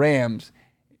for the Rams.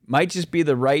 Might just be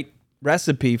the right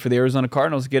recipe for the Arizona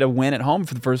Cardinals to get a win at home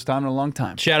for the first time in a long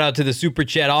time. Shout out to the Super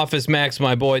Chat Office Max,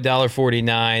 my boy,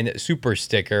 $1.49 super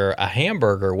sticker, a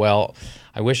hamburger. Well,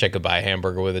 I wish I could buy a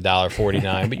hamburger with $1.49,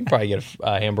 but you can probably get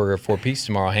a hamburger at 4 Peaks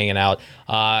tomorrow hanging out.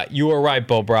 You are right,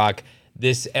 Bo Brock.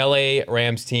 This LA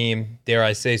Rams team, dare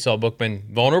I say, Saul Bookman,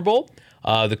 vulnerable.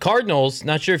 The Cardinals,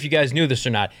 not sure if you guys knew this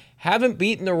or not, haven't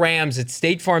beaten the Rams at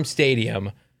State Farm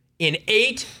Stadium in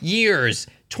 8 years.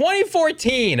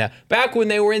 2014, back when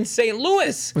they were in St.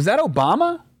 Louis. Was that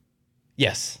Obama?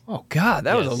 Yes. Oh, God,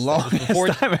 that was a long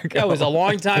time ago. That was a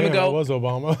long time ago. That was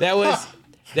Obama.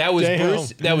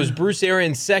 That was Bruce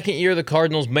Arians' second year. The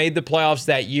Cardinals made the playoffs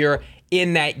that year.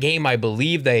 In that game, I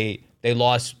believe they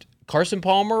lost Carson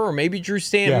Palmer or maybe Drew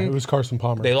Stanton. Yeah, it was Carson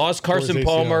Palmer. They lost Carson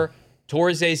Palmer. Tore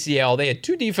his ACL. They had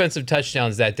 2 defensive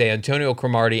touchdowns that day. Antonio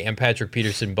Cromartie and Patrick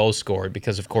Peterson both scored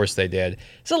because, of course, they did.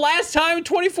 It's the last time in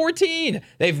 2014.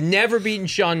 They've never beaten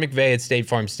Sean McVay at State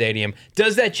Farm Stadium.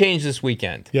 Does that change this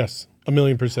weekend? Yes,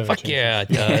 1,000,000%. Fuck yeah, it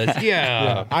does.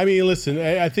 Yeah. I mean, listen,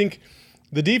 I think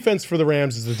the defense for the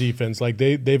Rams is the defense. Like,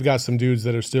 they've got some dudes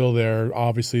that are still there,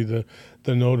 obviously the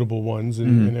notable ones,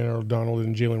 in Aaron Donald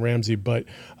and Jalen Ramsey. But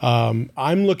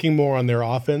I'm looking more on their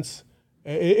offense.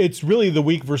 It's really the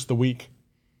week versus the week.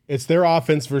 It's their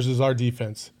offense versus our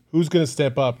defense. Who's going to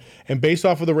step up? And based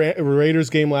off of the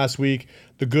Raiders game last week,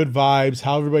 the good vibes,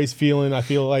 how everybody's feeling, I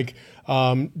feel like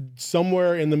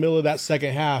somewhere in the middle of that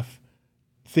second half,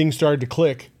 things started to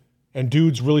click, and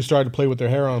dudes really started to play with their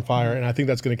hair on fire. And I think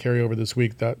that's going to carry over this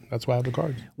week. That's why I have the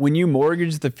Cards. When you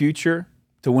mortgage the future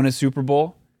to win a Super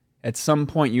Bowl, at some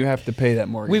point, you have to pay that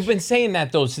mortgage. We've been saying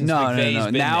that, though, since McVay's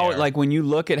been now, there. like, when you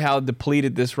look at how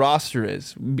depleted this roster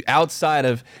is, outside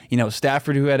of,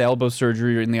 Stafford, who had elbow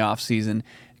surgery in the offseason,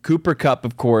 Cooper Kupp,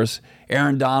 of course,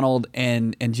 Aaron Donald,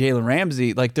 and Jalen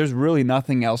Ramsey, like, there's really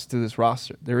nothing else to this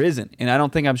roster. There isn't. And I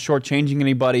don't think I'm shortchanging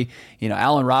anybody.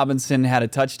 Allen Robinson had a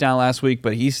touchdown last week,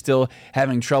 but he's still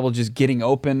having trouble just getting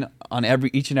open on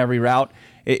each and every route.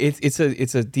 It's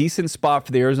a decent spot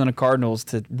for the Arizona Cardinals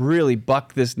to really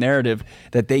buck this narrative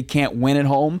that they can't win at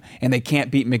home and they can't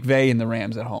beat McVay and the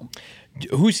Rams at home.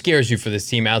 Who scares you for this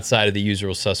team outside of the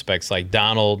usual suspects like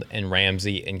Donald and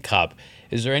Ramsey and Kupp?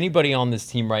 Is there anybody on this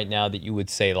team right now that you would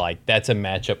say, like, that's a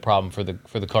matchup problem for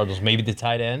the Cardinals? Maybe the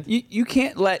tight end? You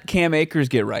can't let Cam Akers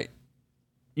get right.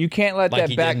 You can't let like that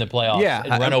he back did in the playoffs and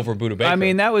run over Budda Baker. I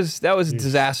mean, that was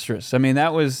disastrous. I mean,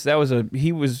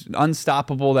 he was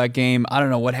unstoppable that game. I don't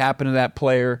know what happened to that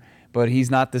player, but he's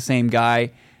not the same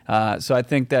guy. So I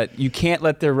think that you can't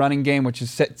let their running game, which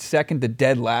is second to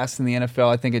dead last in the NFL,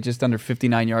 I think at just under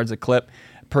 59 yards a clip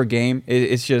per game.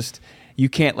 It's just you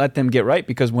can't let them get right,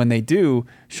 because when they do,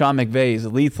 Sean McVay is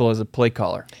lethal as a play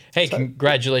caller. Hey,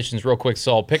 congratulations, real quick,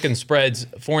 Saul. Picking spreads,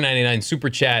 $4.99 super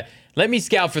chat. Let me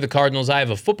scout for the Cardinals. I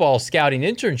have a football scouting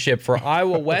internship for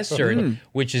Iowa Western,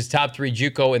 which is top 3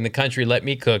 JUCO in the country. Let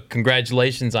me cook.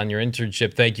 Congratulations on your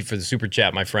internship. Thank you for the super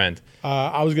chat, my friend.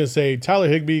 I was going to say Tyler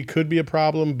Higbee could be a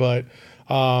problem, but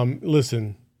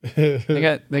listen.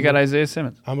 They got Isaiah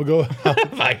Simmons. I'm going to go.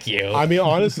 Fuck you. I mean,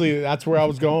 honestly, that's where I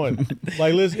was going.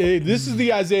 Like, listen, this is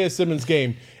the Isaiah Simmons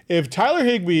game. If Tyler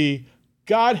Higbee,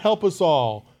 God help us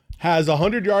all, has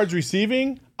 100 yards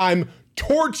receiving, I'm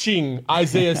torching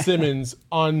Isaiah Simmons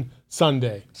on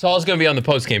Sunday. Saul's going to be on the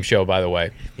postgame show, by the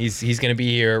way. He's going to be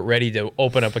here ready to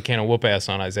open up a can of whoop ass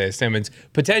on Isaiah Simmons,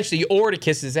 potentially, or to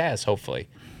kiss his ass, hopefully.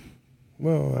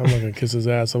 Well, I'm not going to kiss his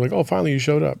ass. I'm like, oh, finally you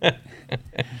showed up.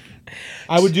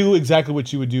 I would do exactly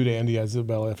what you would do to Andy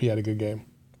Isabella if he had a good game.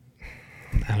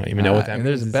 I don't even know what that means.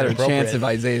 There's a better chance of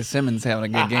Isaiah Simmons having a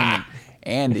good game than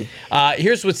Andy.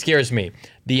 Here's what scares me.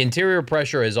 The interior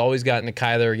pressure has always gotten to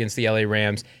Kyler against the LA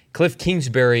Rams. Cliff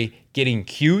Kingsbury getting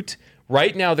cute.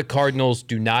 Right now, the Cardinals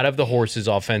do not have the horses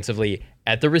offensively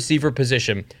at the receiver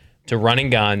position to run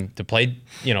and gun, to play,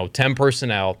 10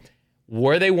 personnel.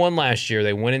 Where they won last year,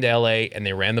 they went into LA and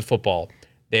they ran the football.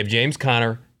 They have James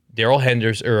Conner, Darrell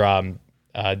Williams,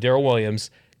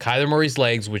 Kyler Murray's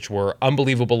legs, which were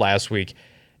unbelievable last week.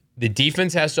 The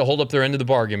defense has to hold up their end of the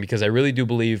bargain, because I really do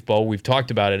believe, Bo, we've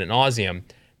talked about it ad nauseum,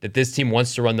 that this team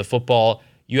wants to run the football.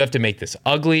 You have to make this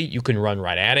ugly. You can run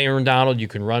right at Aaron Donald. You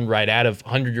can run right out of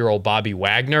 100-year-old Bobby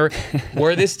Wagner.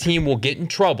 Where this team will get in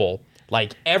trouble,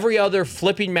 like every other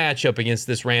flipping matchup against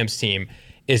this Rams team,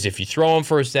 is if you throw on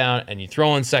first down and you throw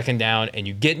on second down and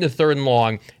you get into third and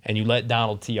long and you let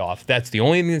Donald tee off. That's the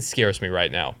only thing that scares me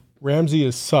right now. Ramsey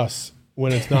is sus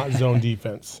when it's not zone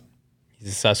defense. He's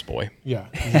a sus boy. Yeah,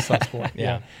 he's a sus boy.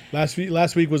 Yeah.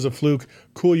 Last week was a fluke.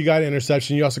 Cool, you got an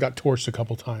interception. You also got torched a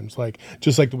couple times,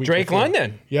 just like the week Drake before.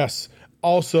 London. Yes.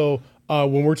 Also,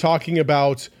 when we're talking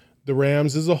about the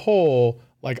Rams as a whole,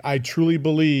 I truly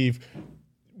believe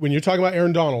when you're talking about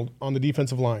Aaron Donald on the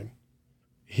defensive line,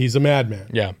 he's a madman.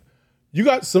 Yeah. You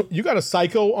got a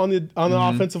psycho on the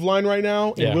offensive line right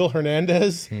now in Will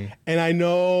Hernandez, and I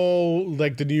know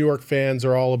the New York fans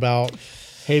are all about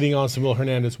hating on some Will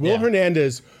Hernandez. Will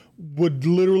Hernandez would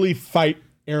literally fight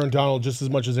Aaron Donald just as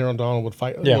much as Aaron Donald would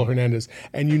fight Will Hernandez,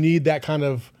 and you need that kind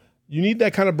of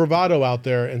bravado out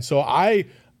there. And so I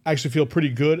actually feel pretty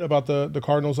good about the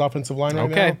Cardinals' offensive line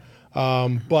right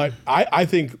now. But I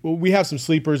think we have some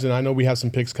sleepers, and I know we have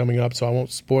some picks coming up, so I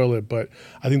won't spoil it. But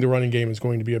I think the running game is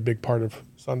going to be a big part of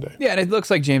Sunday. Yeah, and it looks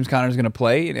like James Conner's going to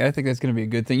play, and I think that's going to be a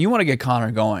good thing. You want to get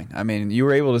Conner going. I mean, you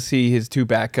were able to see his 2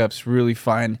 backups really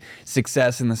find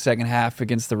success in the second half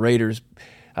against the Raiders.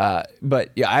 But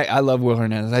yeah, I love Will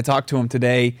Hernandez. I talked to him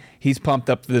today. He's pumped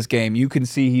up for this game. You can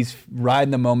see he's riding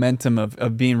the momentum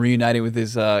of being reunited with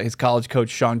his college coach,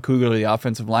 Sean Kugler, the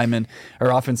offensive line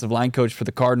coach for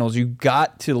the Cardinals. You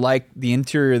got to like the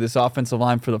interior of this offensive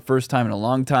line for the first time in a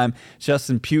long time.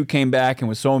 Justin Pugh came back and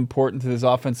was so important to this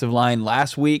offensive line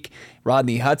last week.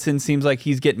 Rodney Hudson seems like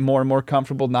he's getting more and more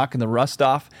comfortable knocking the rust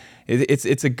off. It's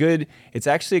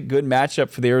actually a good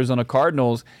matchup for the Arizona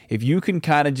Cardinals if you can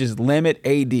kind of just limit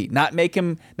AD, not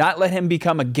let him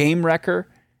become a game wrecker.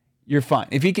 You're fine.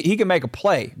 If he can make a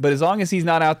play, but as long as he's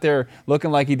not out there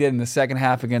looking like he did in the second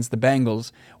half against the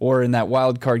Bengals or in that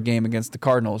wild card game against the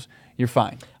Cardinals, you're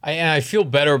fine. I feel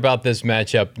better about this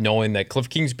matchup knowing that Cliff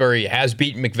Kingsbury has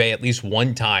beaten McVay at least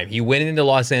one time. He went into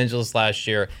Los Angeles last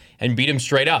year and beat him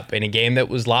straight up in a game that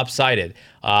was lopsided.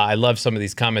 I love some of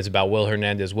these comments about Will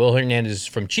Hernandez. Will Hernandez is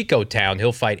from Chico Town.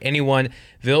 He'll fight anyone.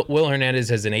 Will Hernandez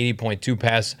has an 80.2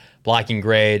 pass blocking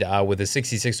grade with a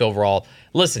 66 overall.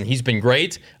 Listen, he's been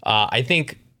great. I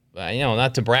think,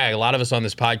 not to brag, a lot of us on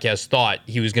this podcast thought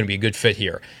he was going to be a good fit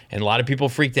here. And a lot of people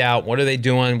freaked out. What are they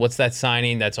doing? What's that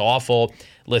signing? That's awful.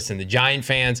 Listen, the Giant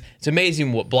fans, it's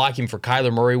amazing what blocking for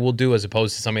Kyler Murray will do as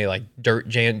opposed to somebody like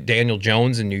Daniel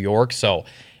Jones in New York. So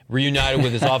reunited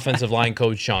with his offensive line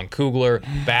coach, Sean Kugler,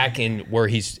 back in where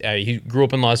he grew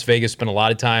up in Las Vegas, spent a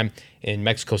lot of time in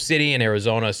Mexico City and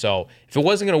Arizona. So if it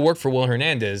wasn't going to work for Will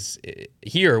Hernandez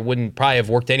here, it wouldn't probably have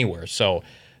worked anywhere. So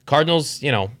Cardinals, they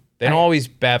don't always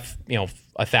bat,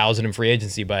 1,000 in free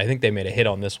agency, but I think they made a hit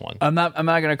on this one. I'm not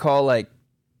going to call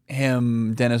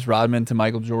him Dennis Rodman to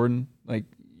Michael Jordan.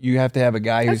 You have to have a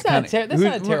guy who's not a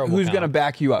terrible who's going to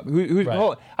back you up.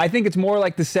 Right. I think it's more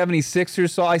like the 76ers.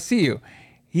 So I see you.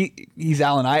 He's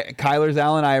Kyler's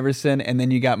Allen Iverson, and then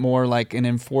you got more like an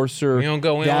enforcer. We don't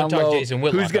talk Jason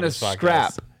Whitlock. Who's going to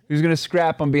scrap? who's going to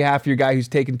scrap on behalf of your guy who's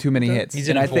taken too many hits. He's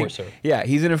an enforcer.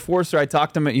 He's an enforcer. I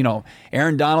talked to him.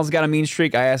 Aaron Donald's got a mean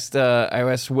streak. I asked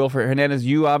Wilfred Hernandez,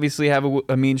 you obviously have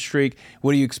a mean streak.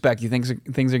 What do you expect? You think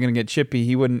things are going to get chippy?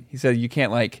 He said you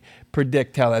can't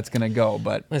predict how that's going to go.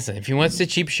 But listen, if he wants to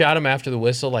cheap shot him after the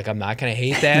whistle, I'm not going to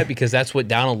hate that because that's what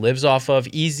Donald lives off of.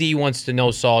 Easy wants to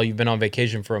know, Saul, you've been on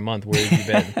vacation for a month. Where have you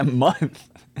been? A month.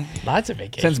 Lots of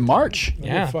vacation. Since March.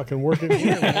 Yeah. Fucking working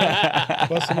here, man.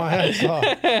 Busting my ass off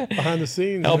behind the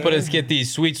scenes. Helping us get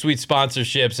these sweet, sweet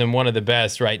sponsorships, and one of the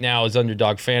best right now is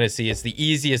Underdog Fantasy. It's the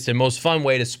easiest and most fun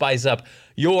way to spice up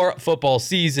your football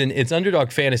season. It's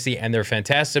Underdog Fantasy and their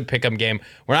fantastic pick'em game.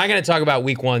 We're not going to talk about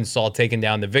week 1, Saul taking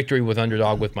down the victory with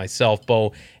Underdog with myself,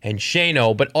 Bo, and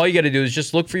Shano, but all you got to do is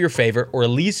just look for your favorite or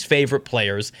least favorite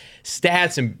players,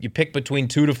 stats, and you pick between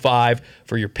 2 to 5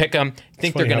 for your pick'em.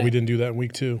 Think they're gonna. We didn't do that in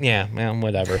week 2. Yeah, man,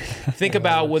 whatever. Think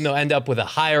about when they'll end up with a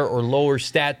higher or lower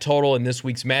stat total in this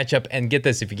week's matchup. And get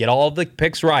this, if you get all of the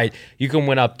picks right, you can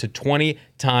win up to 20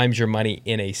 times your money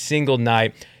in a single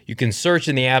night. You can search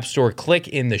in the App Store, click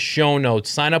in the show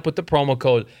notes, sign up with the promo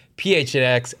code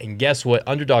PHNX, and guess what?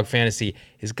 Underdog Fantasy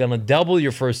is going to double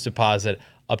your first deposit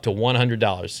up to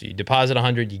 $100. So you deposit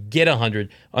 $100, you get $100.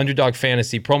 Underdog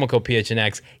Fantasy, promo code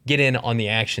PHNX. Get in on the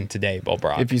action today, Bo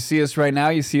Brock. If you see us right now,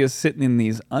 you see us sitting in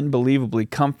these unbelievably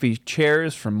comfy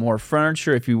chairs from More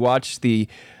Furniture. If you watch the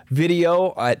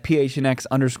video at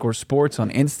PHNX_sports on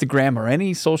Instagram or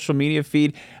any social media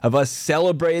feed of us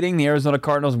celebrating the Arizona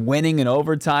Cardinals winning in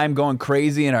overtime, going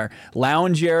crazy in our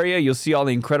lounge area. You'll see all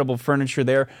the incredible furniture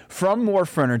there from More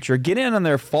Furniture. Get in on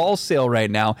their fall sale right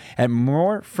now at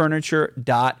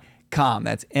morefurniture.com.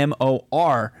 That's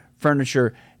MOR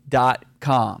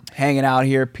furniture.com. Hanging out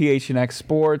here, PHNX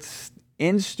Sports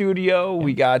in studio.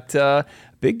 We got a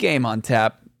big game on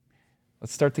tap.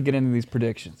 Let's start to get into these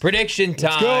predictions. Prediction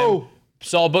time. Let's go.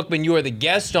 Saul Bookman, you are the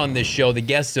guest on this show, the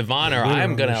guest of honor. I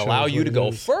am going to allow you to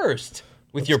go first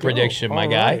with your prediction, my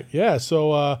guy. Right. Yeah,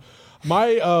 so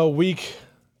my week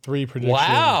 3 prediction.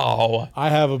 Wow. I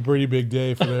have a pretty big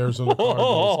day for the Arizona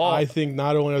Cardinals. I think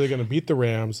not only are they going to beat the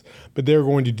Rams, but they're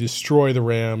going to destroy the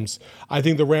Rams. I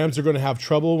think the Rams are going to have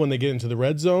trouble when they get into the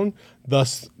red zone,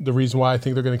 thus the reason why I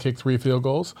think they're going to kick 3 field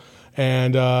goals.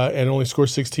 And only score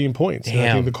 16 points. And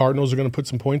I think the Cardinals are going to put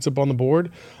some points up on the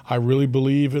board. I really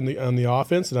believe in the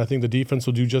offense, and I think the defense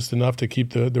will do just enough to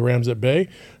keep the Rams at bay.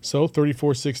 So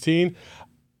 34-16.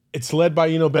 It's led by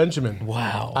Eno Benjamin.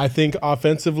 Wow. I think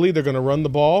offensively they're going to run the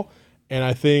ball, and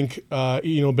I think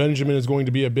Eno Benjamin is going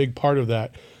to be a big part of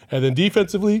that. And then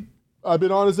defensively, I've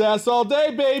been on his ass all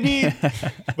day, baby.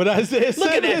 But Isaiah Simmons.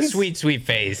 Look at that sweet, sweet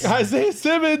face. Isaiah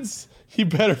Simmons. You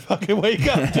better fucking wake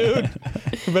up, dude.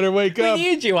 You better wake up. We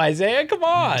need you, Isaiah. Come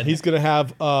on. He's going to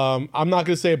have, I'm not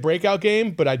going to say a breakout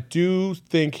game, but I do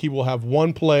think he will have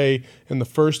one play in the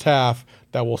first half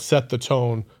that will set the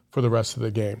tone for the rest of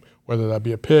the game, whether that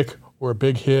be a pick or a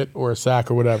big hit or a sack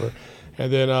or whatever.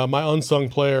 And then my unsung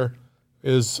player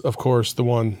is, of course, the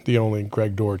one, the only,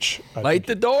 Greg Dortch. Light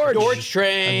the Dortch. Dortch I think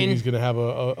train. he's going to have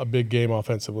a big game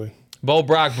offensively. Bo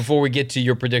Brock, before we get to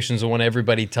your predictions, I want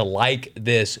everybody to like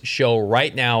this show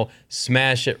right now.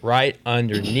 Smash it right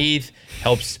underneath.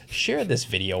 Helps share this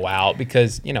video out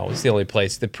because, it's the only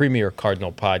place, the premier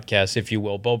Cardinal podcast, if you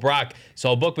will. Bo Brock,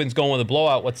 Saul Bookman's going with a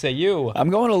blowout. What say you? I'm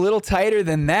going a little tighter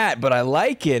than that, but I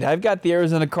like it. I've got the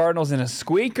Arizona Cardinals in a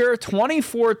squeaker,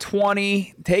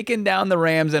 24-20, taking down the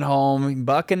Rams at home,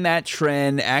 bucking that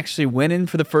trend, actually winning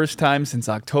for the first time since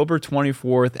October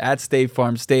 24th at State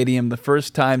Farm Stadium, the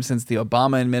first time since the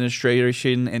Obama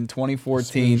administration in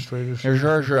 2014.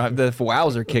 The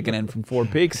wows are kicking in from Four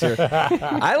Peaks here.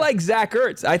 I like Zach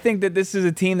Ertz. I think that this is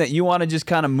a team that you want to just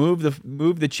kind of move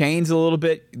the chains a little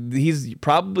bit. He's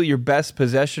probably your best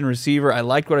possession receiver. I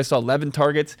liked what I saw, 11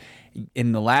 targets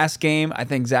in the last game. I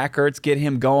think Zach Ertz, get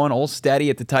him going, all steady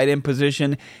at the tight end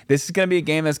position. This is going to be a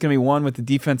game that's going to be won with the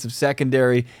defensive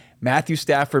secondary. Matthew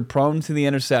Stafford prone to the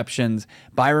interceptions.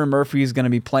 Byron Murphy is going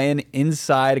to be playing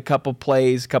inside a couple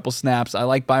plays, a couple snaps. I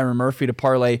like Byron Murphy to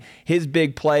parlay his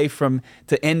big play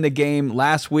to end the game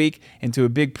last week into a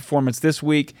big performance this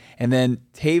week. And then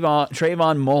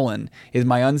Trayvon Mullen is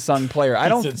my unsung player. I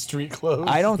don't street clothes.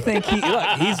 I don't think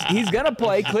he's going to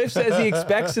play. Cliff says he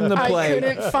expects him to play. I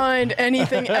couldn't find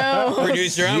anything else.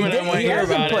 Producer, I want to hear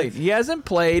about it. He hasn't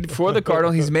played for the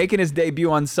Cardinals. He's making his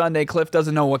debut on Sunday. Cliff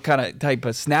doesn't know what kind of type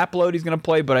of snap load he's going to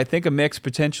play, but I think a mix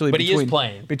potentially between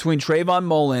Trayvon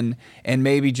Mullen and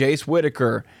maybe Jace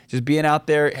Whitaker, just being out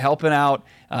there, helping out,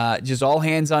 just all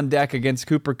hands on deck against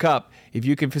Cooper Kupp. If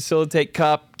you can facilitate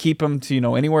Kupp, keep him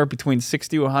to anywhere between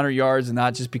 60 to 100 yards and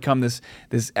not just become this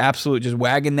absolute just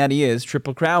wagon that he is,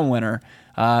 Triple Crown winner,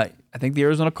 I think the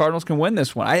Arizona Cardinals can win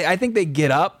this one. I think they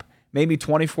get up maybe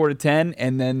 24-10,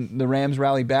 and then the Rams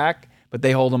rally back, but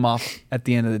they hold them off at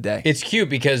the end of the day. It's cute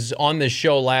because on the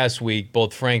show last week,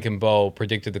 both Frank and Bo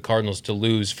predicted the Cardinals to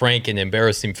lose. Frank in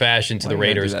embarrassing fashion to the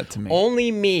Raiders. Do that to me?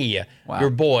 Only me, your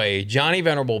boy, Johnny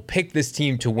Venerable, picked this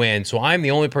team to win. So I'm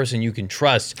the only person you can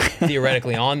trust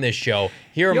theoretically on this show.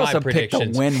 Here are my predictions.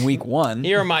 Picked to win week 1.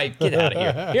 Get out of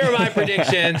here. Here are my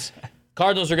predictions.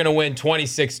 Cardinals are going to win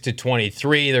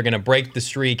 26-23. They're going to break the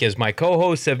streak, as my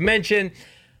co-hosts have mentioned.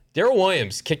 Darrell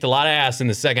Williams kicked a lot of ass in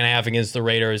the second half against the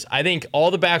Raiders. I think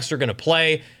all the backs are going to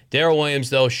play. Darrell Williams,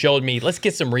 though, showed me, let's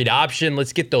get some read option.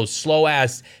 Let's get those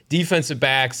slow-ass defensive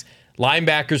backs,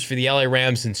 linebackers for the LA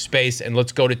Rams in space, and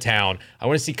let's go to town. I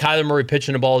want to see Kyler Murray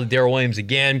pitching the ball to Darrell Williams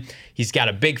again. He's got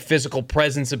a big physical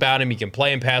presence about him. He can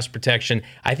play in pass protection.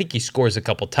 I think he scores a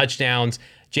couple touchdowns.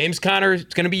 James Conner is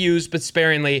going to be used, but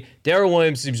sparingly. Darrell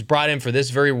Williams was brought in for this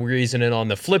very reason. And on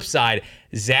the flip side,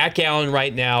 Zach Allen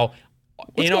right now,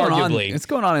 inarguably. What's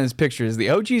going on in his pictures? The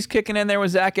OG's kicking in there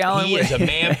with Zach Allen. He is a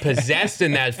man possessed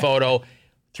in that photo.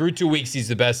 Through 2 weeks, he's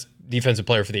the best defensive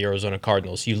player for the Arizona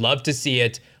Cardinals. You love to see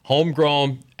it.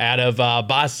 Homegrown out of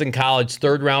Boston College,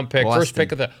 third-round pick, first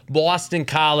pick of the Boston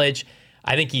College.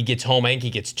 I think he gets home. I think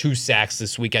he gets 2 sacks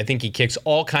this week. I think he kicks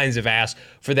all kinds of ass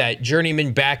for that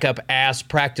journeyman backup ass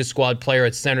practice squad player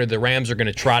at center the Rams are going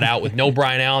to trot out with no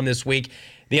Brian Allen this week.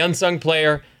 The unsung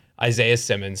player, Isaiah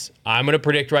Simmons. I'm going to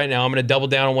predict right now. I'm going to double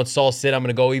down on what Saul said. I'm going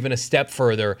to go even a step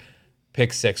further.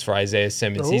 Pick 6 for Isaiah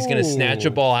Simmons. He's going to snatch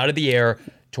a ball out of the air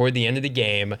toward the end of the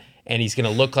game, and he's going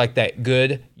to look like that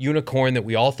good unicorn that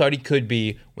we all thought he could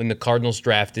be when the Cardinals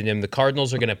drafted him. The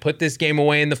Cardinals are going to put this game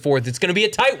away in the 4th. It's going to be a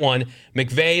tight one.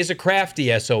 McVay is a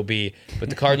crafty SOB, but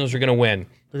the Cardinals are going to win.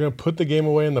 They're going to put the game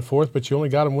away in the 4th, but you only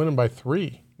got them winning by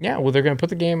 3. Yeah, well, they're going to put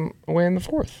the game away in the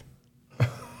 4th.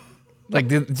 Like,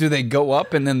 do they go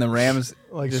up and then the Rams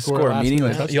just score a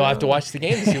meaningless? You'll have to watch the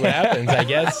game to see what happens, I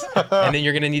guess. And then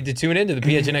you're going to need to tune into the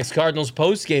PHNX Cardinals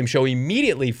post-game show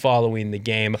immediately following the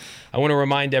game. I want to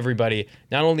remind everybody,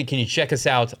 not only can you check us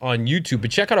out on YouTube,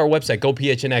 but check out our website,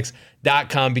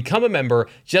 gophnx.com. Become a member.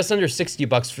 Just under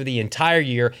 $60 for the entire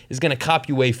year is going to cop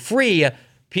you a free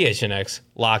PHNX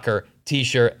locker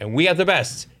t-shirt. And we got the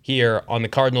best here on the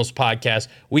Cardinals podcast.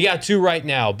 We got 2 right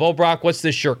now. Bo Brock, what's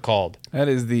this shirt called? That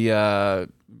is the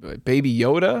Baby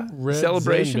Yoda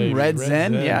celebration. Red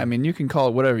Zen. Yeah, I mean, you can call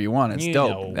it whatever you want. It's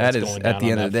dope. That is, at the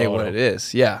end of the day, what it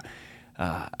is. Yeah.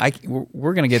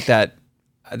 We're going to get that.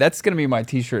 That's going to be my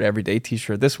t-shirt, everyday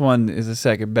t-shirt. This one is the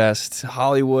second best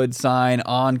Hollywood sign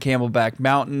on Camelback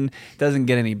Mountain. Doesn't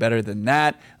get any better than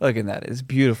that. Look at that. It's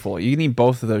beautiful. You need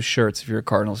both of those shirts if you're a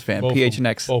Cardinals fan.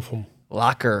 PHNX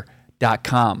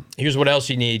Locker.com. Here's what else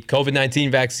you need.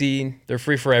 COVID-19 vaccine. They're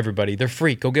free for everybody. They're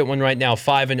free. Go get one right now.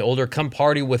 5 and older. Come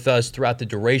party with us throughout the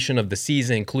duration of the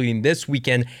season, including this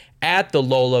weekend at the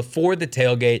Lola for the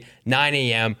tailgate, 9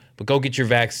 a.m. But go get your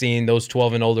vaccine. Those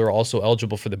 12 and older are also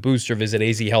eligible for the booster. Visit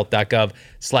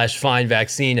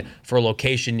azhealth.gov/find-vaccine for a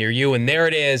location near you. And there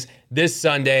it is. This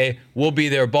Sunday, we'll be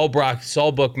there. Bo Brock,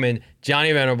 Saul Bookman,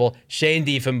 Johnny Venerable, Shane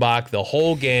Diefenbach, the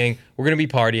whole gang. We're going to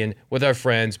be partying with our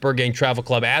friends, Bird Gang Travel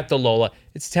Club at the Lola.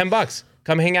 It's $10.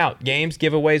 Come hang out. Games,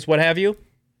 giveaways, what have you.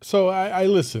 So I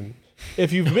listen.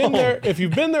 If you've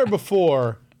been there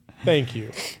before, thank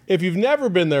you. If you've never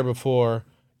been there before,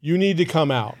 you need to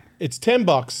come out. It's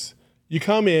 $10. You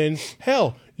come in.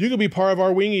 Hell, you could be part of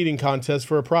our wing eating contest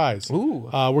for a prize. Ooh.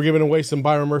 We're giving away some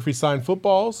Byron Murphy signed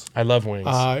footballs. I love wings.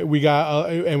 We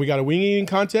got a wing eating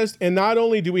contest. And not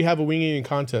only do we have a wing eating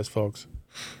contest, folks.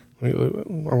 I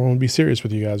want to be serious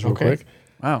with you guys real quick.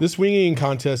 Wow. This wing eating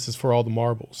contest is for all the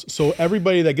marbles. So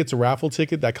everybody that gets a raffle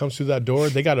ticket that comes through that door,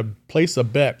 they got to place a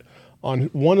bet on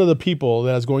one of the people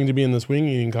that is going to be in this wing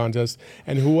eating contest.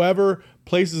 And whoever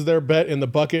places their bet in the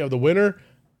bucket of the winner,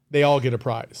 they all get a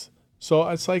prize. So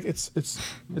it's like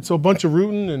it's a bunch of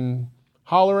rooting and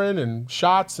hollering and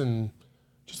shots and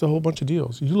just a whole bunch of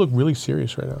deals. You look really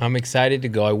serious right now. I'm excited to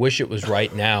go. I wish it was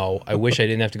right now. I wish I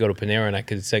didn't have to go to Panera and I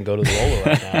could go to the Lola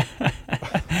right now.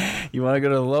 You want to go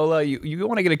to the Lola? You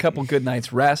want to get a couple good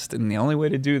nights rest, and the only way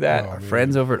to do that, our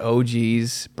friends over at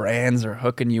OG's Brands are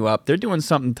hooking you up. They're doing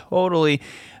something totally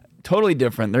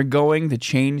different. They're going to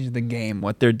change the game,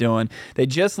 what they're doing. They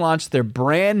just launched their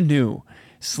brand new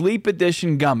Sleep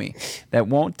Edition gummy that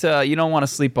won't, you don't want to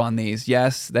sleep on these.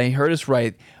 Yes, they heard us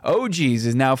right. OG's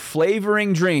is now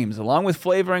flavoring dreams. Along with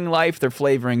flavoring life, they're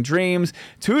flavoring dreams.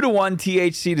 2-to-1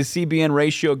 THC to CBN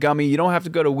ratio gummy. You don't have to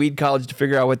go to weed college to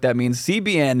figure out what that means.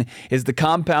 CBN is the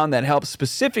compound that helps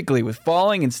specifically with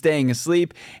falling and staying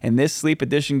asleep. And this Sleep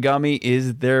Edition gummy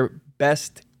is their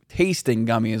best tasting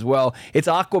gummy as well. It's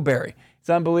aquaberry. It's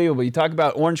unbelievable. You talk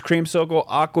about orange creamsicle,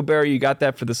 aquaberry. You got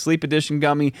that for the Sleep Edition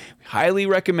gummy. Highly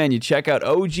recommend you check out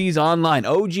OG's online.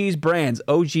 OG's brands,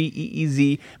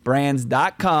 OGEEZ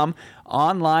brands.com.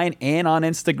 Online and on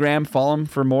Instagram. Follow them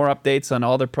for more updates on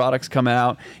all their products coming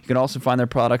out. You can also find their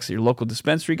products at your local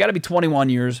dispensary. You got to be 21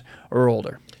 years or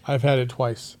older. I've had it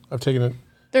twice. I've taken it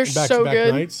They're back-to-back so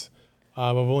good. nights.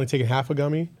 I've only taken half a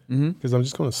gummy because I'm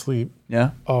just going to sleep.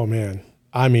 Yeah. Oh, man.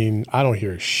 I mean, I don't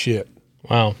hear shit.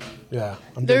 Wow. Yeah,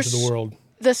 I'm dead to the world.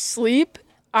 The sleep,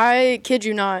 I kid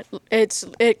you not,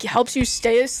 it helps you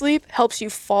stay asleep, helps you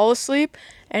fall asleep,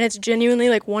 and it's genuinely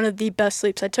like one of the best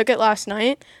sleeps. I took it last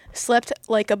night, slept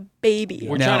like a baby.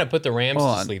 We're Now, trying to put the Rams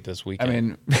hold to on. sleep this I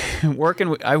weekend.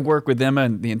 mean, I work with them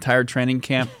and the entire training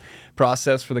camp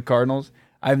process for the Cardinals.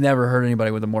 I've never heard anybody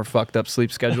with a more fucked up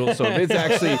sleep schedule. So if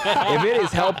it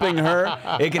is helping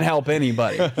her, it can help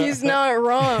anybody. He's not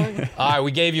wrong. All right,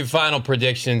 we gave you final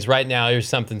predictions. Right now, here's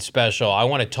something special. I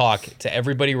want to talk to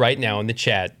everybody right now in the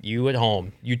chat, you at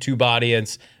home, YouTube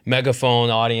audience,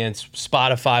 Megaphone audience,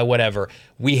 Spotify, whatever.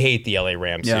 We hate the LA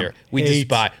Rams here. We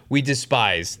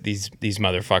despise these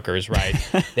motherfuckers,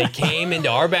 right? They came into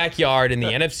our backyard in the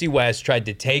NFC West, tried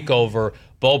to take over.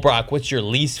 Bo Brock, what's your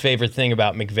least favorite thing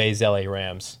about McVay's LA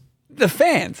Rams? The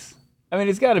fans. I mean,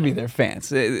 it's got to be their fans.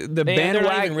 The They're not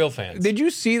bandwagon. even real fans. Did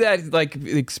you see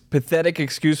that pathetic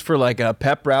excuse for like a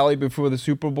pep rally before the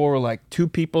Super Bowl where like 2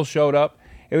 people showed up?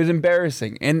 It was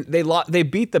embarrassing, and they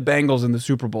beat the Bengals in the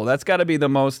Super Bowl. That's got to be the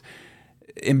most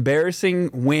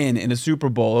embarrassing win in a Super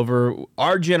Bowl over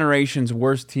our generation's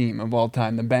worst team of all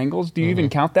time, the Bengals. Do you even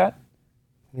count that?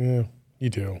 Yeah, you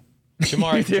do.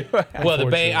 Jamar,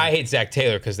 well, I hate Zach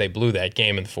Taylor because they blew that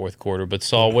game in the fourth quarter. But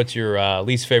Saul, what's your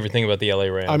least favorite thing about the LA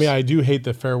Rams? I mean, I do hate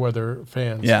the fair weather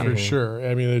fans for sure.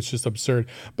 I mean, it's just absurd.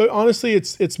 But honestly,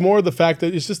 it's more the fact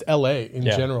that it's just LA in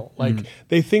general. Like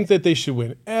they think that they should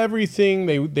win everything.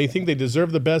 They think they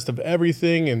deserve the best of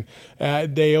everything,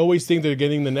 and they always think they're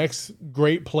getting the next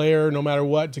great player, no matter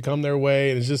what, to come their way.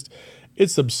 And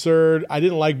it's absurd. I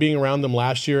didn't like being around them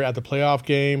last year at the playoff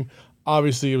game.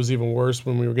 Obviously, it was even worse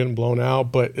when we were getting blown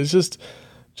out, but it's just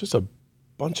a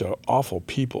bunch of awful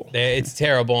people. It's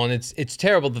terrible, and it's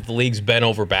terrible that the league's bent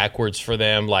over backwards for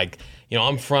them. Like, you know,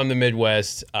 I'm from the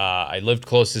Midwest. I lived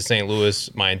close to St.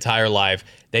 Louis my entire life.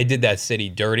 They did that city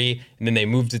dirty, and then they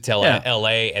moved to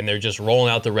L.A., and they're just rolling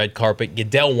out the red carpet.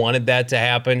 Goodell wanted that to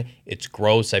happen. It's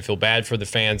gross. I feel bad for the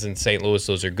fans in St. Louis.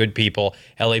 Those are good people.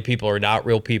 L.A. people are not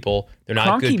real people. They're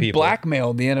not good people.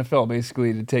 Blackmailed the NFL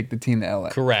basically to take the team to L.A.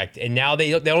 Correct. And now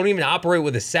they don't even operate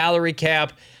with a salary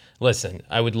cap. Listen,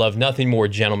 I would love nothing more,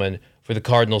 gentlemen, for the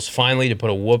Cardinals finally to put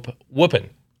a whooping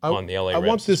on the LA Rams. I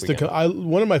want this to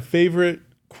one of my favorite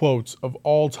quotes of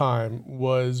all time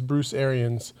was Bruce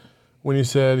Arians when he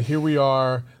said, "Here we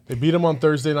are. They beat them on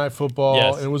Thursday Night Football.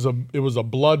 Yes. And it was a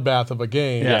bloodbath of a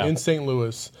game in St.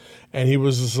 Louis." And he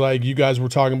was just like, "You guys were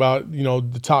talking about, you know,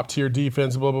 the top tier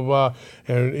defense, blah blah blah,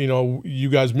 and you know, you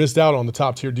guys missed out on the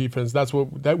top tier defense.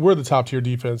 We're the top tier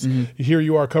defense. Here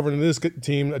you are covering this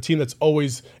team, a team that's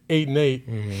always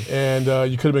 8-8,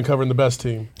 and you could have been covering the best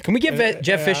team." Can we get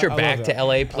Jeff Fisher back to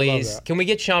LA, please? that. Can we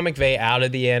get Sean McVay out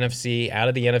of the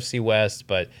NFC West?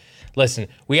 But listen,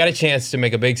 we got a chance to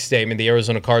make a big statement. The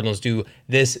Arizona Cardinals do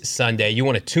this Sunday. You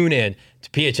want to tune in to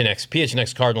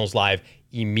PHNX Cardinals Live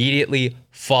immediately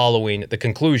following the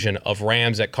conclusion of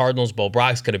Rams at Cardinals. Bo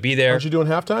Brock's going to be there. Aren't you doing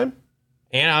halftime?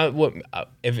 And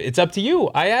if it's up to you.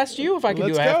 I asked you if I could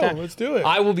do a halftime. Let's do it.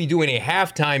 I will be doing a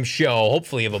halftime show,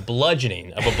 hopefully of a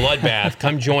bludgeoning, of a bloodbath.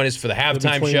 Come join us for the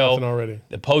halftime show, already.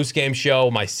 the post-game show,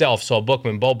 myself, Saul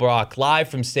Bookman, Bo Brock, live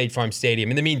from State Farm Stadium.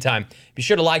 In the meantime, be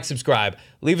sure to like, subscribe,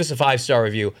 leave us a 5-star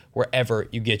review wherever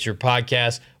you get your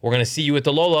podcasts. We're going to see you at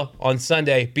the Lola on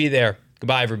Sunday. Be there.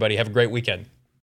 Goodbye, everybody. Have a great weekend.